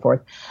positive and so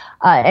forth.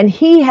 And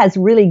he has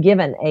really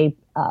given a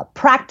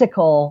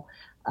practical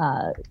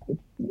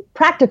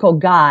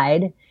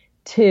guide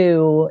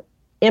to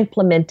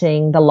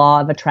implementing the law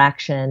of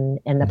attraction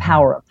and the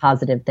power of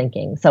positive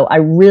thinking. So I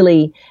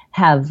really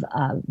have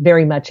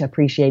very much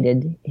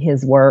appreciated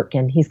his work,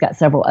 and he's got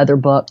several other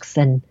books,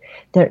 and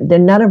they're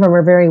none of them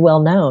are very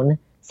well known.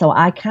 So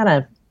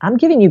I'm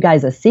giving you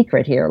guys a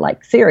secret here,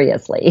 like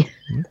seriously.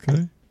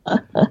 Okay.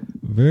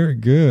 Very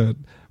good.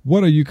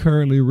 What are you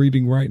currently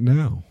reading right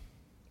now?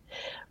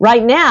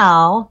 Right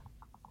now,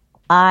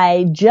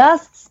 I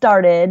just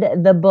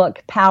started the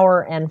book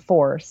Power and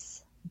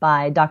Force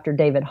by Dr.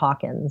 David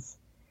Hawkins,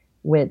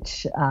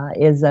 which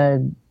is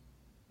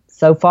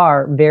so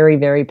far, very,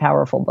 very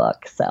powerful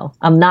book. So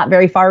I'm not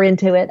very far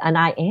into it, and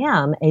I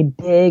am a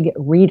big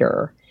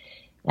reader.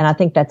 And I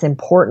think that's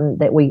important,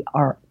 that we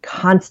are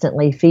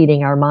constantly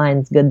feeding our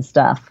minds good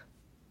stuff.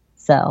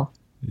 So.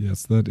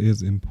 Yes, that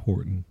is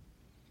important.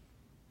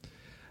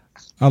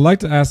 I like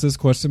to ask this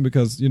question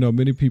because,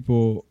 many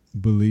people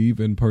believe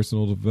in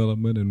personal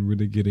development and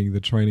really getting the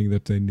training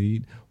that they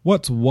need.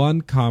 What's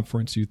one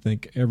conference you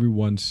think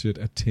everyone should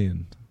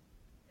attend?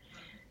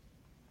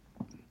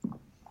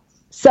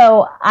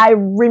 So I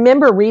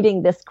remember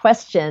reading this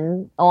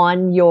question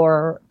on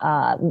your,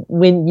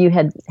 when you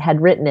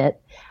had written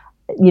it,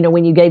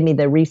 when you gave me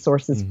the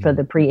resources for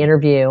the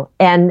pre-interview.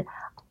 And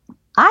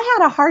I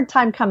had a hard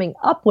time coming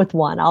up with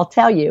one, I'll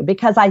tell you,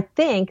 because I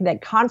think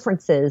that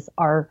conferences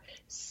are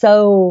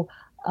so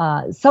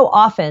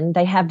often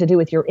they have to do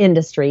with your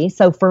industry.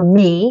 So for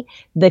me,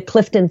 the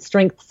Clifton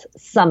Strengths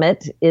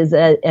Summit is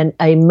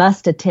a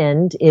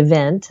must-attend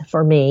event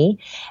for me.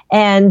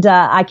 And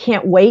I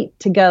can't wait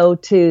to go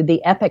to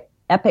the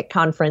EPIC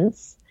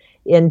conference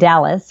in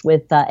Dallas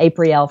with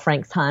April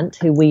Franks Hunt,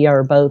 who we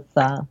are both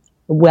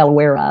well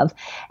aware of.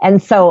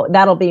 And so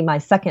that'll be my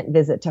second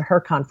visit to her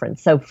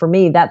conference. So for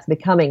me, that's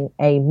becoming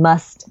a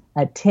must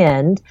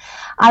attend.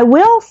 I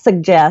will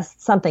suggest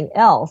something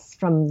else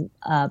from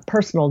a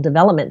personal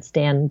development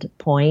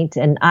standpoint.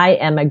 And I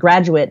am a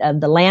graduate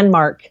of the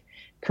Landmark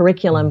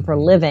Curriculum for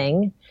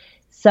Living.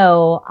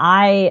 So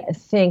I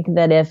think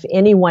that if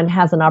anyone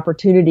has an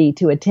opportunity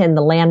to attend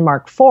the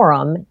Landmark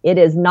Forum, it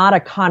is not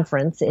a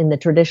conference in the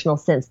traditional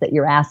sense that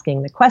you're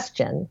asking the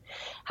question.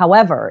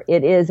 However,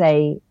 it is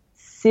a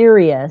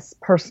serious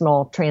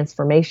personal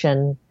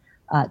transformation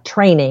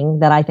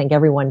training that I think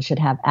everyone should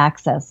have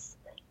access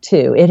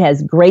to. It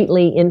has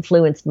greatly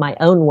influenced my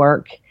own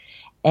work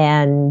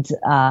and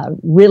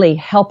really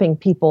helping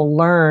people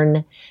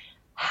learn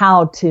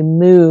how to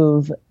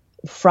move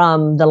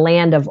from the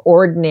land of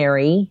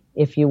ordinary,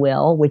 if you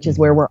will, which is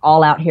where we're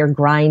all out here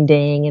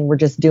grinding and we're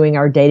just doing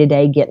our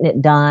day-to-day, getting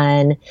it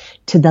done,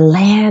 to the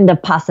land of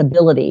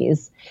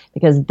possibilities,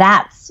 because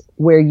that's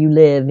where you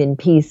live in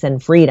peace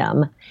and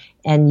freedom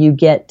and you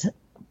get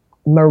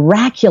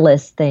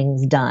miraculous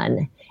things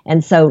done.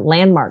 And so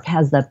Landmark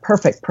has the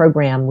perfect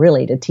program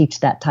really to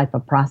teach that type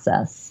of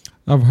process.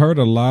 I've heard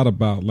a lot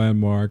about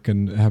Landmark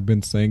and have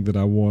been saying that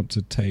I want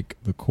to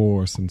take the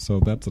course. And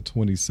so that's a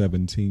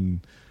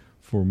 2017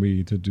 for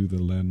me to do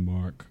the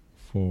Landmark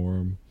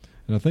Forum.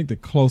 And I think the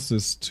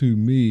closest to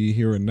me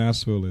here in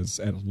Nashville is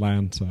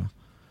Atlanta.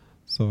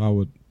 So I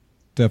would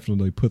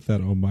definitely put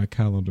that on my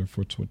calendar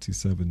for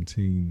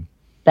 2017.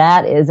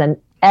 That is an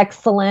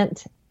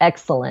excellent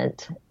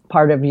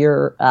part of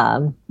your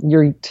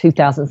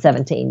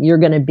 2017. You're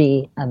going to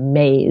be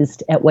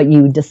amazed at what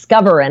you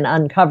discover and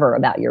uncover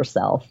about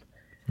yourself.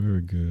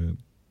 Very good.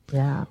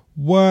 Yeah.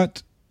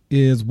 What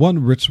is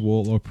one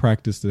ritual or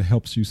practice that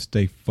helps you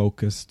stay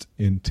focused,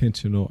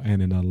 intentional,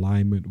 and in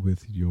alignment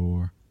with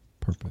your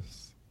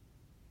purpose?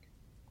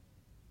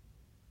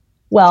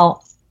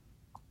 Well,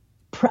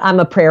 I'm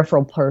a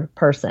prayerful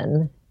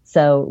person.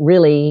 So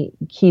really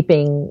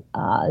keeping,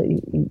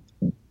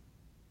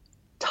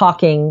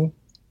 talking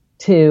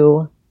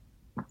to,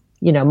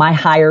 my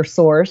higher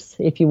source,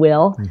 if you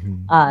will,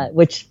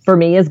 which for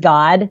me is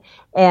God.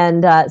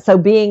 And so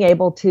being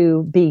able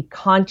to be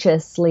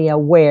consciously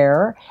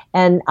aware.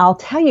 And I'll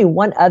tell you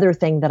one other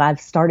thing that I've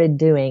started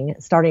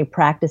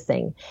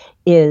practicing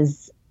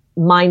is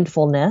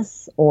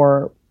mindfulness,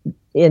 or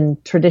in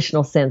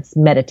traditional sense,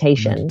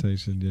 meditation.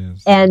 Meditation,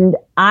 yes. And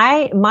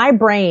my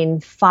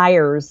brain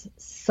fires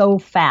so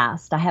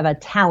fast. I have a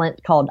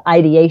talent called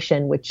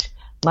ideation, which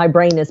my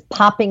brain is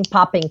popping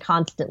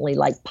constantly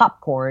like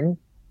popcorn.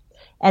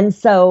 And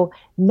so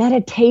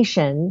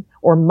meditation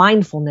or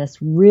mindfulness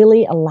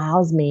really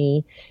allows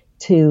me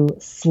to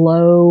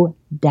slow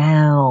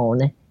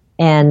down.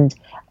 And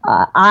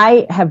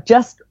I have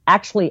just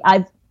actually,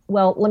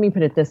 let me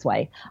put it this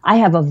way. I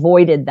have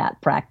avoided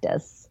that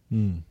practice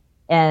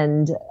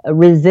and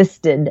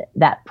resisted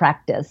that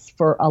practice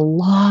for a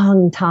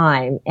long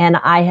time. And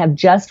I have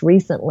just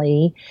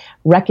recently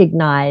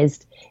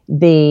recognized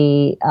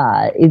the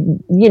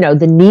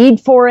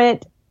need for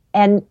it,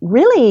 and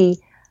really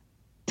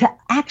to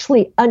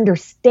actually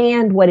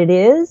understand what it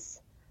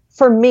is.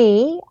 For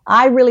me,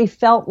 I really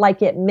felt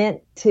like it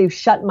meant to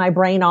shut my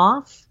brain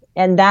off,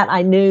 and that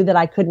I knew that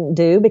I couldn't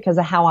do because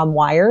of how I'm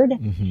wired.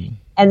 Mm-hmm.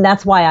 And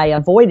that's why I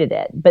avoided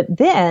it. But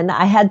then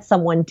I had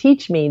someone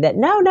teach me that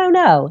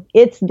no,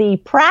 it's the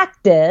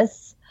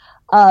practice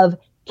of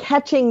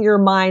catching your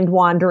mind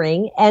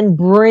wandering and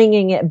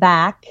bringing it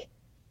back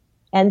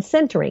and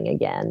centering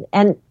again.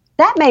 And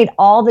that made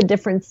all the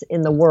difference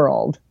in the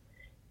world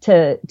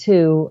to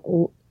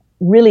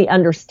really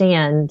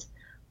understand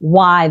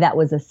why that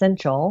was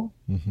essential,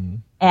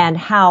 and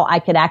how I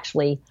could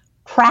actually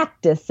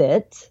practice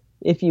it,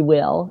 if you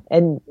will,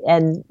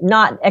 and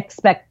not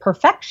expect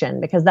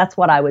perfection, because that's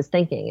what I was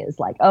thinking is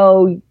like,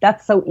 oh,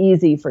 that's so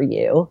easy for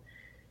you.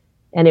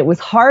 And it was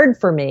hard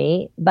for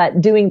me,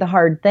 but doing the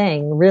hard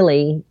thing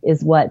really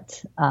is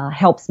what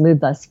helps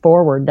move us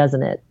forward,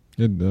 doesn't it?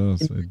 It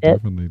does. It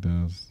definitely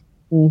does.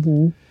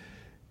 Mm-hmm.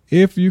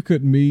 If you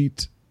could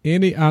meet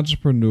any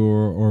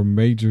entrepreneur or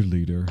major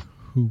leader,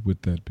 who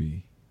would that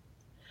be?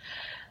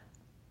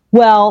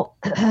 Well,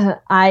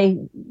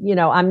 I'm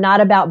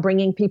not about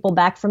bringing people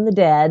back from the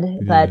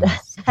dead, but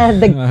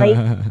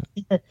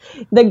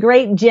the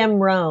great Jim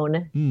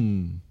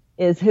Rohn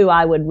is who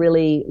I would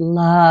really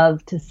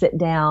love to sit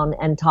down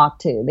and talk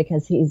to,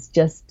 because he's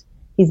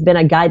been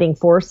a guiding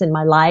force in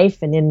my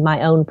life and in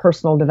my own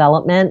personal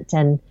development.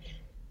 And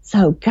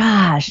so,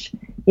 gosh,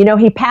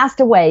 he passed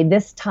away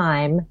this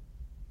time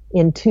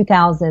in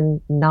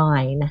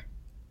 2009.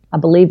 I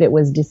believe it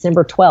was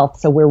December 12th.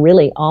 So we're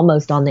really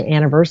almost on the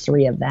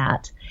anniversary of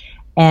that.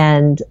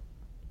 And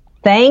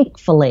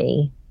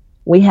thankfully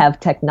we have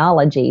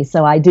technology.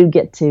 So I do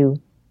get to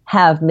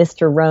have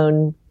Mr.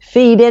 Rohn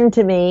feed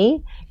into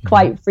me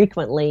quite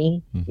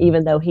frequently,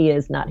 even though he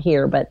is not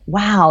here. But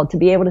wow, to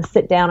be able to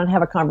sit down and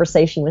have a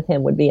conversation with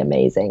him would be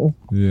amazing.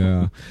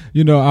 Yeah.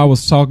 I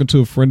was talking to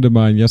a friend of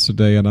mine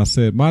yesterday, and I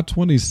said, my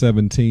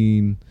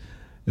 2017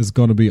 is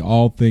going to be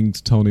all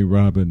things Tony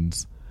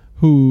Robbins,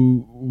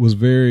 who was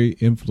very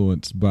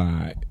influenced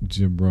by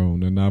Jim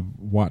Rohn. And I've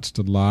watched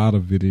a lot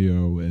of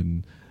video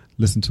and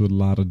listened to a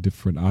lot of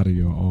different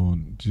audio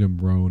on Jim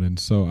Rohn. And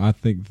so I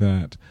think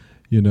that,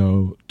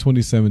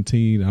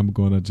 2017, I'm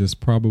going to just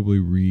probably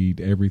read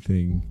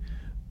everything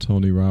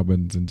Tony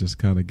Robbins and just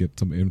kind of get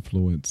some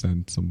influence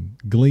and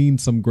glean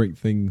some great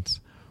things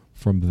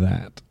from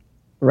that.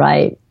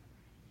 Right.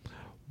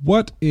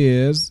 What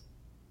is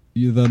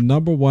the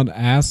number one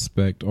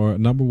aspect or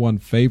number one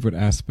favorite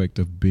aspect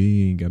of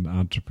being an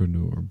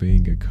entrepreneur,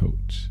 being a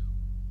coach?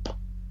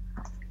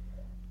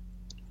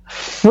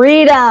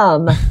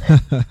 Freedom.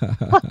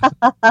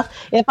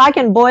 If I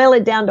can boil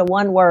it down to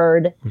one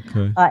word,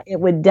 okay. It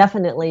would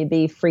definitely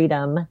be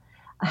freedom.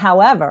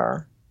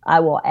 However, I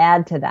will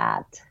add to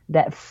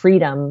that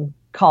freedom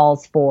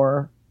calls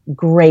for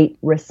great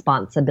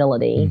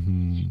responsibility.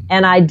 Mm-hmm.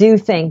 And I do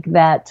think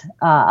that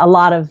a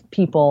lot of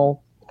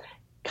people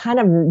kind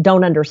of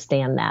don't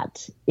understand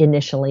that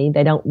initially.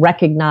 They don't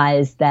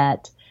recognize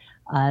that,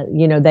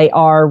 they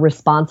are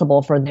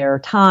responsible for their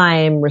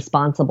time,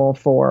 responsible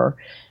for,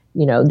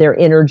 their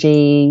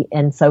energy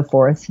and so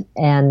forth.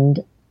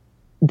 And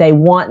they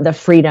want the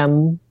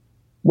freedom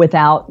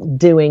without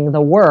doing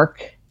the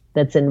work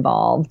that's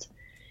involved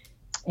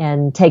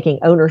and taking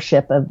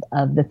ownership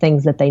of the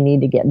things that they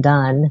need to get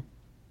done.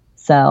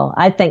 So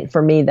I think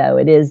for me, though,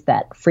 it is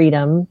that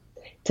freedom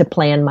to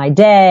plan my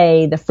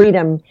day, the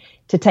freedom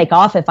to take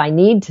off if I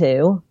need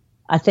to.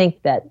 I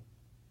think that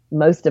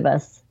most of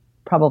us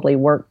probably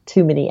work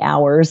too many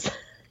hours.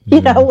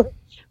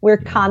 We're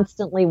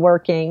constantly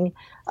working.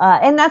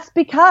 And that's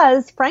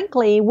because,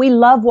 frankly, we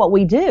love what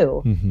we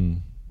do, mm-hmm.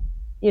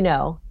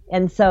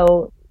 And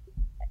so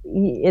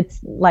it's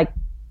like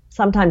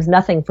sometimes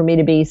nothing for me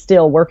to be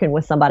still working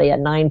with somebody at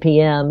 9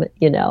 p.m.,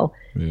 Yeah.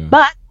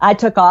 But I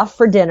took off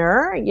for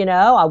dinner,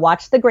 I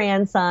watched the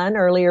grandson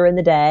earlier in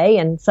the day.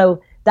 And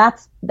so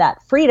that's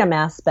that freedom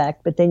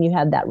aspect. But then you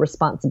have that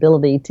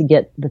responsibility to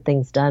get the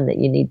things done that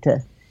you need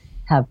to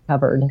have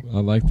covered. I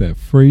like that.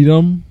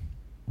 Freedom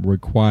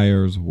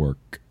requires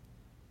work.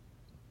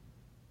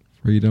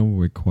 Freedom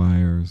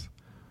requires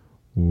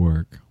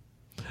work.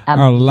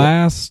 Absolutely. Our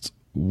last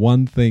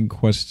one thing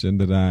question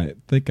that I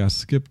think I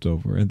skipped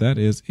over, and that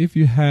is, if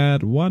you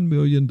had $1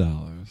 million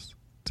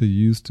to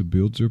use to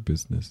build your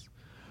business,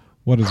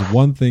 what is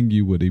one thing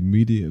you would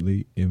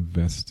immediately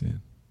invest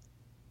in?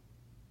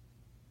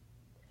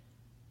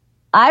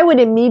 I would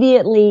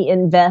immediately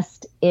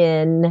invest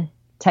in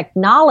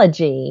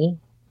technology.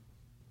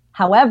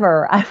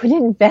 However, I would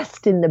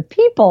invest in the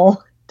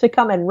people to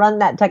come and run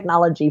that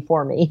technology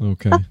for me.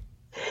 Okay.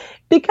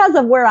 Because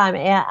of where I'm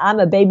at, I'm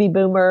a baby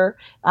boomer.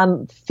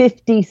 I'm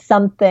 50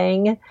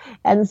 something.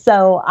 And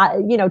so,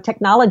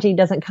 technology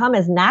doesn't come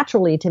as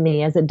naturally to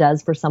me as it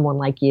does for someone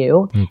like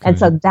you. Okay. And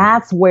so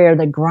that's where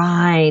the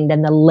grind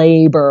and the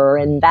labor,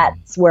 and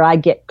that's where I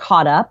get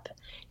caught up,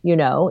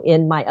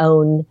 in my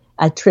own,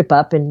 I trip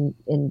up in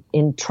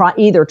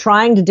either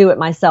trying to do it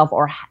myself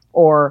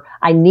or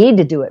I need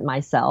to do it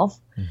myself.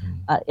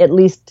 Mm-hmm. At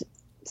least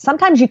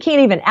sometimes you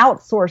can't even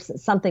outsource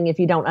something if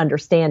you don't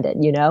understand it,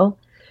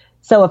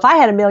 So if I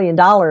had $1 million,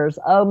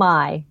 oh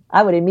my,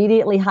 I would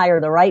immediately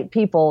hire the right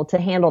people to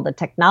handle the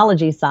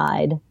technology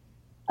side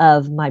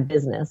of my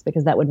business,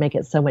 because that would make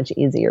it so much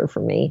easier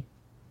for me.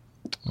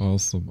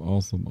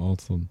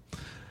 Awesome.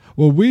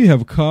 Well, we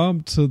have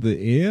come to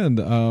the end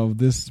of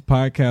this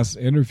podcast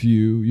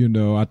interview.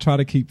 I try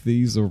to keep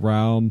these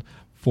around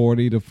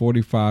 40 to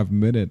 45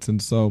 minutes. And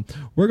so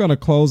we're going to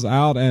close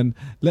out and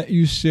let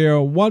you share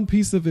one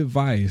piece of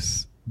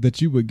advice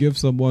that you would give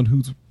someone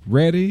who's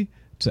ready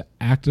to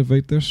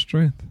activate their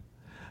strength,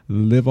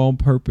 live on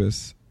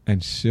purpose,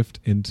 and shift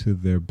into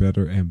their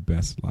better and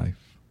best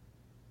life.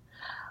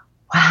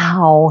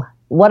 Wow.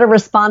 What a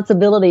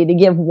responsibility to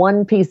give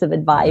one piece of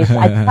advice.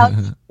 I tell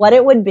you what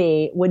it would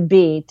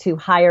be to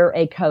hire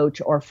a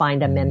coach or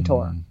find a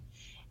mentor.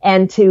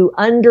 And to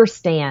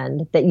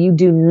understand that you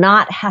do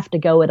not have to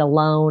go it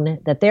alone,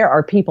 that there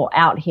are people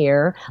out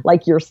here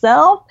like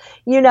yourself,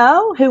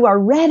 who are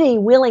ready,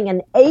 willing,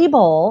 and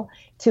able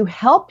to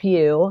help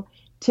you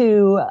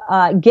to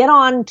get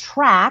on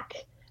track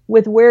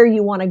with where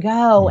you want to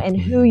go and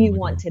who you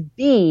want to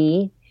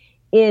be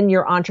in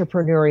your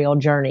entrepreneurial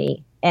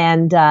journey.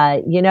 And,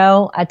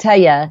 I tell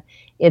you,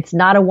 it's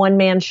not a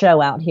one-man show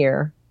out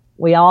here.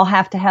 We all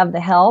have to have the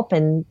help.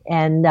 And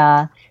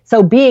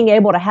so being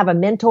able to have a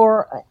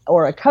mentor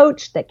or a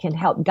coach that can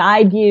help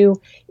guide you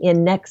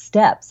in next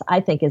steps, I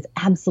think is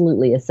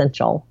absolutely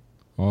essential.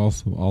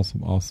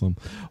 Awesome.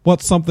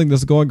 What's something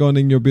that's going on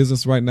in your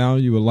business right now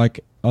you would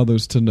like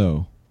others to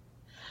know?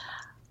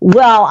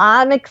 Well,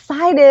 I'm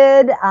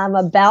excited. I'm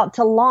about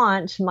to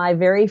launch my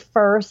very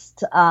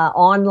first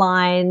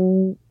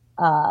awesome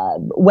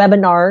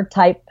webinar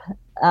type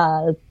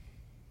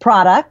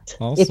product,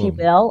 awesome. if you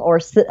will, or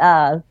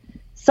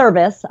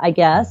service, I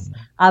guess.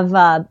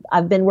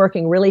 I've been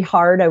working really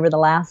hard over the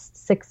last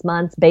 6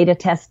 months, beta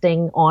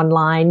testing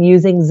online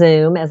using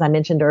Zoom, as I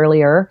mentioned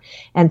earlier.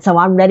 And so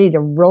I'm ready to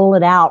roll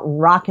it out and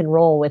rock and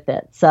roll with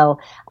it. So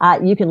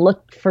you can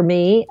look for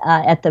me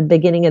at the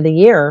beginning of the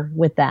year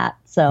with that.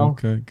 So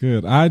okay,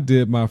 good. I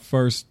did my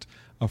first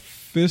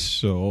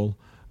official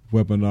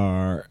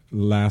webinar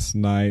last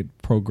night,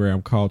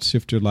 program called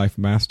Shift Your Life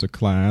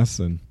Masterclass,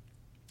 and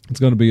it's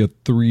going to be a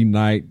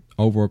 3-night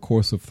over a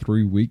course of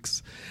 3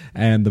 weeks.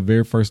 And the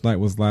very first night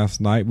was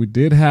last night. We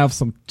did have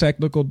some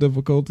technical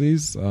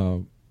difficulties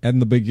in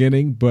the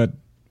beginning, but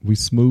we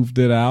smoothed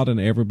it out and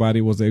everybody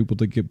was able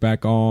to get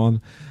back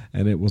on.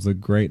 And it was a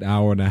great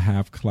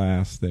 1.5-hour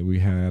class that we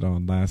had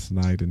on last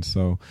night. And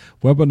so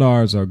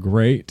webinars are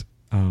great.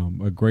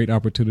 A great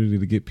opportunity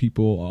to get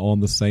people on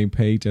the same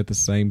page at the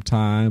same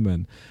time,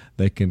 and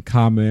they can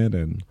comment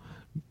and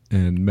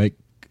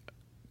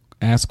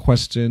ask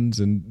questions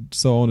and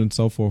so on and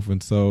so forth.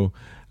 And so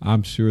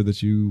I'm sure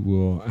that you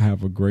will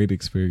have a great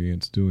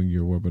experience doing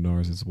your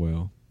webinars as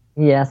well.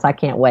 Yes, I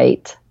can't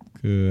wait.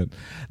 Good.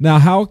 Now,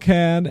 how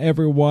can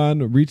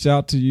everyone reach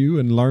out to you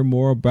and learn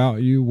more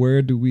about you?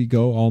 Where do we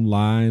go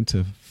online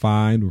to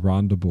find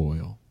Rhonda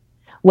Boyle?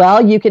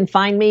 Well, you can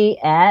find me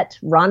at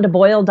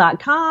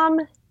rhondaboyle.com.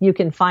 You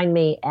can find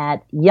me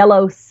at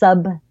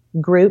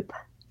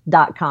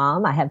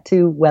yellowsubgroup.com. I have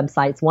 2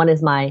 websites. One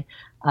is my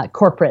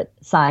corporate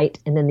site,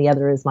 and then the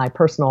other is my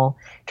personal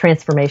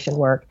transformation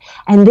work.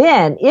 And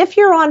then if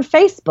you're on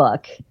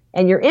Facebook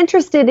and you're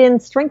interested in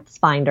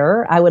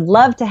StrengthsFinder, I would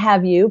love to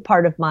have you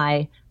part of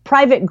my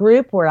private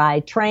group where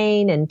I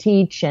train and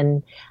teach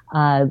and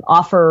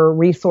offer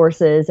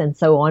resources and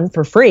so on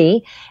for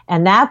free.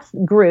 And that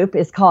group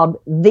is called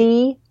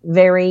The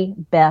Very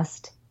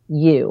Best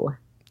You.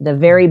 The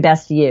Very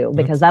Best You,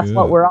 because that's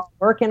what we're all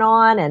working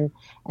on, and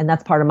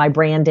that's part of my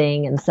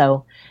branding. And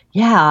so,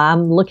 yeah,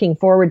 I'm looking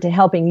forward to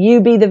helping you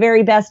be the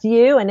very best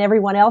you and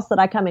everyone else that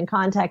I come in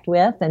contact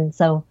with. And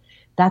so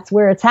that's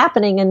where it's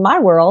happening in my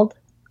world.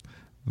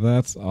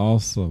 That's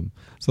awesome.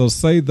 So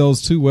say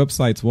those 2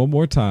 websites one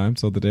more time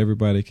so that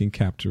everybody can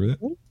capture it.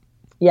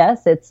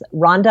 Yes, it's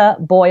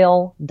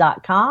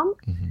rhondaboyle.com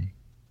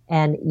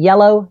and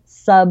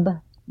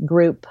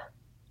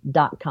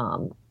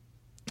yellowsubgroup.com.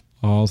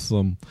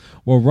 Awesome.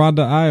 Well,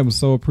 Rhonda, I am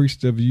so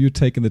appreciative of you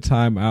taking the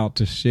time out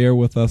to share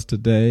with us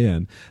today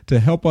and to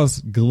help us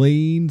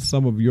glean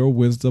some of your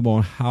wisdom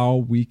on how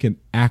we can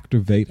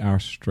activate our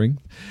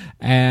strength.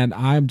 And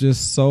I'm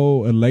just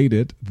so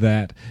elated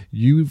that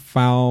you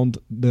found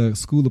the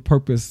School of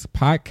Purpose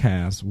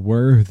podcast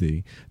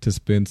worthy to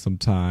spend some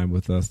time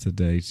with us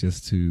today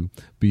just to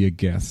be a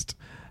guest.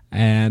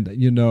 And,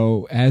 you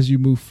know, as you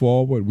move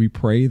forward, we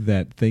pray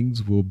that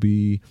things will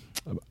be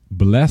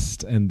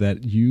blessed and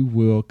that you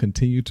will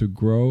continue to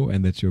grow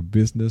and that your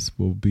business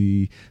will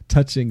be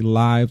touching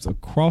lives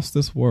across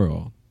this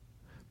world,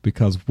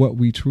 because what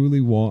we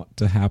truly want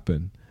to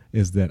happen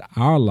is that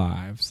our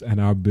lives and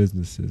our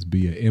businesses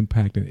be an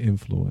impact and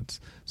influence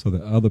so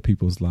that other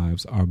people's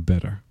lives are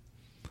better.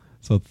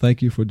 So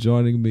thank you for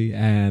joining me,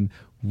 and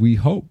we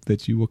hope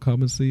that you will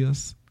come and see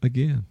us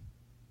again.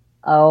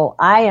 Oh,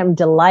 I am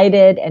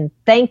delighted, and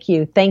thank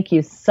you. Thank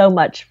you so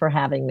much for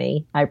having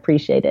me. I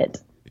appreciate it.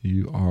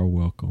 You are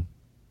welcome.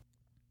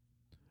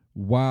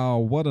 Wow,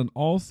 what an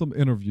awesome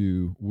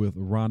interview with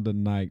Rhonda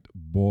Knight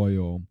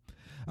Boyle.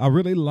 I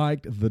really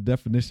liked the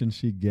definition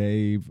she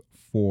gave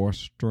for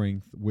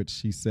strength, which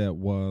she said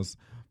was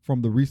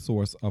from the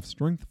resource of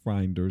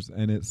StrengthsFinders.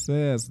 And it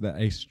says that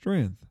a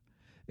strength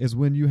is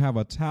when you have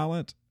a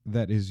talent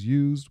that is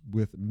used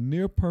with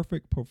near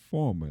perfect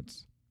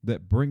performance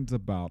that brings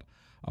about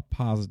a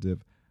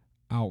positive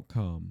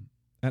outcome.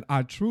 And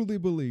I truly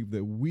believe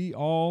that we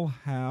all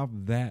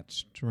have that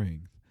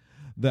strength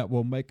that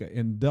will make an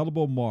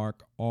indelible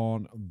mark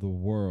on the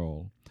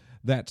world.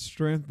 That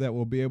strength that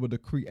will be able to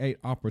create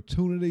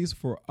opportunities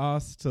for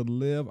us to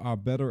live our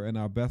better and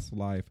our best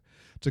life,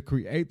 to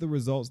create the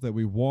results that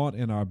we want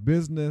in our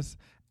business,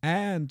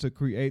 and to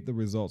create the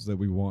results that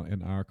we want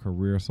in our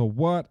career. So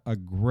what a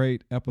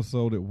great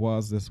episode it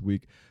was this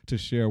week to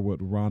share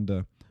with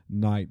Rhonda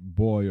Knight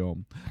Boyle.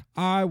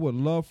 I would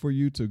love for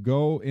you to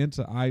go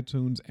into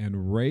iTunes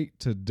and rate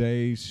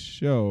today's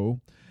show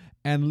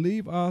and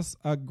leave us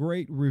a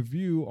great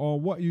review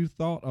on what you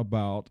thought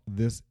about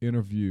this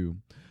interview.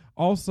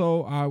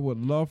 Also, I would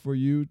love for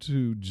you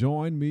to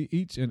join me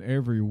each and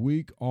every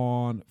week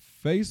on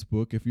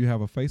Facebook, if you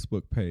have a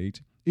Facebook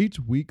page. Each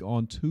week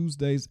on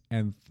Tuesdays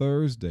and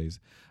Thursdays,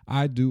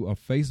 I do a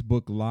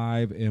Facebook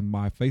Live in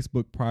my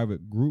Facebook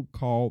private group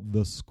called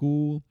The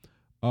School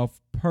of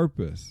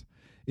Purpose.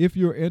 If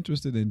you're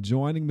interested in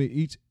joining me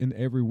each and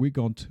every week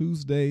on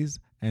Tuesdays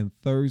and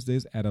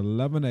Thursdays at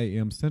 11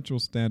 a.m. Central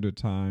Standard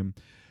Time,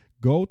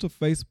 go to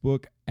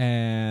Facebook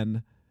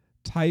and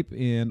type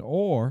in,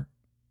 or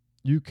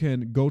you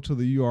can go to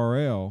the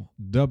URL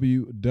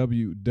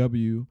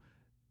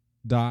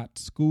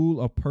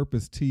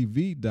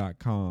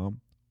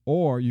www.schoolofpurposetv.com,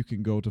 or you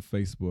can go to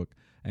Facebook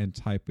and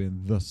type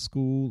in The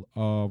School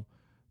of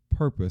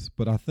Purpose.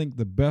 But I think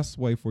the best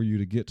way for you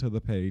to get to the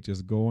page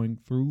is going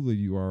through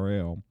the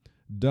URL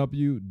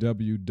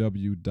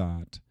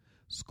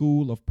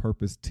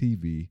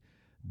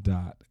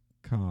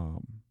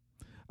www.schoolofpurposetv.com.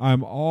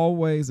 I'm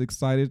always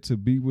excited to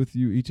be with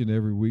you each and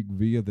every week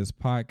via this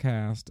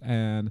podcast,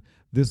 and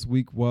this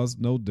week was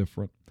no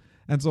different.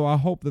 And so I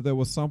hope that there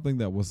was something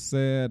that was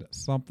said,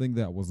 something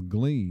that was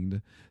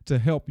gleaned to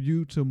help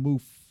you to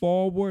move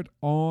forward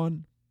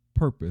on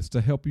purpose,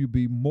 to help you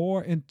be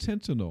more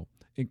intentional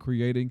in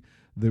creating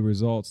the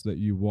results that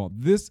you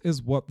want. This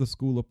is what the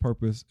School of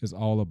Purpose is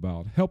all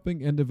about,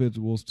 helping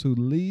individuals to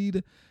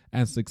lead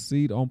and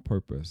succeed on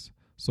purpose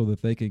so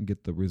that they can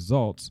get the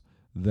results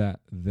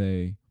that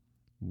they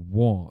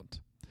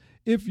want.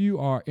 If you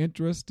are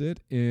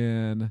interested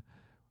in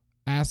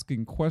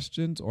asking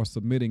questions or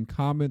submitting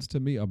comments to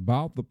me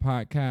about the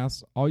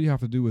podcast, all you have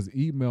to do is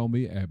email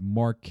me at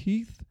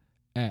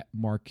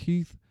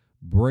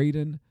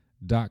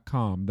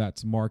markeith@markeithbraden.com.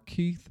 That's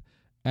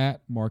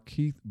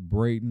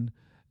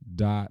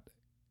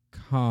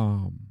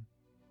markeith@markeithbraden.com.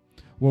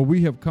 Well,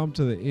 we have come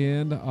to the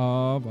end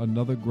of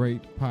another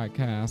great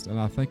podcast, and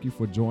I thank you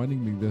for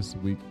joining me this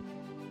week.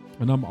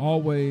 And I'm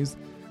always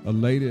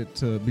elated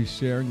to be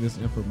sharing this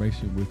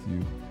information with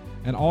you.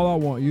 And all I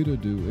want you to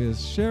do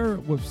is share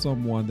it with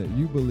someone that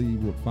you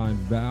believe would find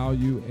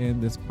value in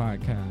this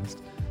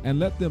podcast, and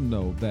let them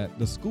know that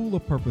the School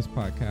of Purpose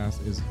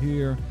podcast is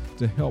here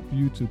to help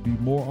you to be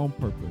more on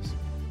purpose,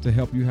 to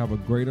help you have a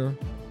greater,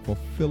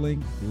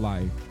 fulfilling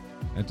life,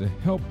 and to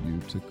help you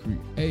to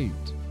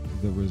create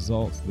the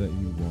results that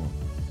you want.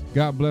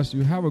 God bless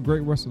you. Have a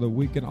great rest of the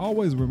week. And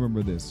always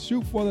remember this: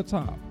 shoot for the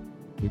top,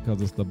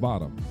 because it's the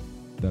bottom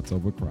that's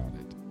overcrowded.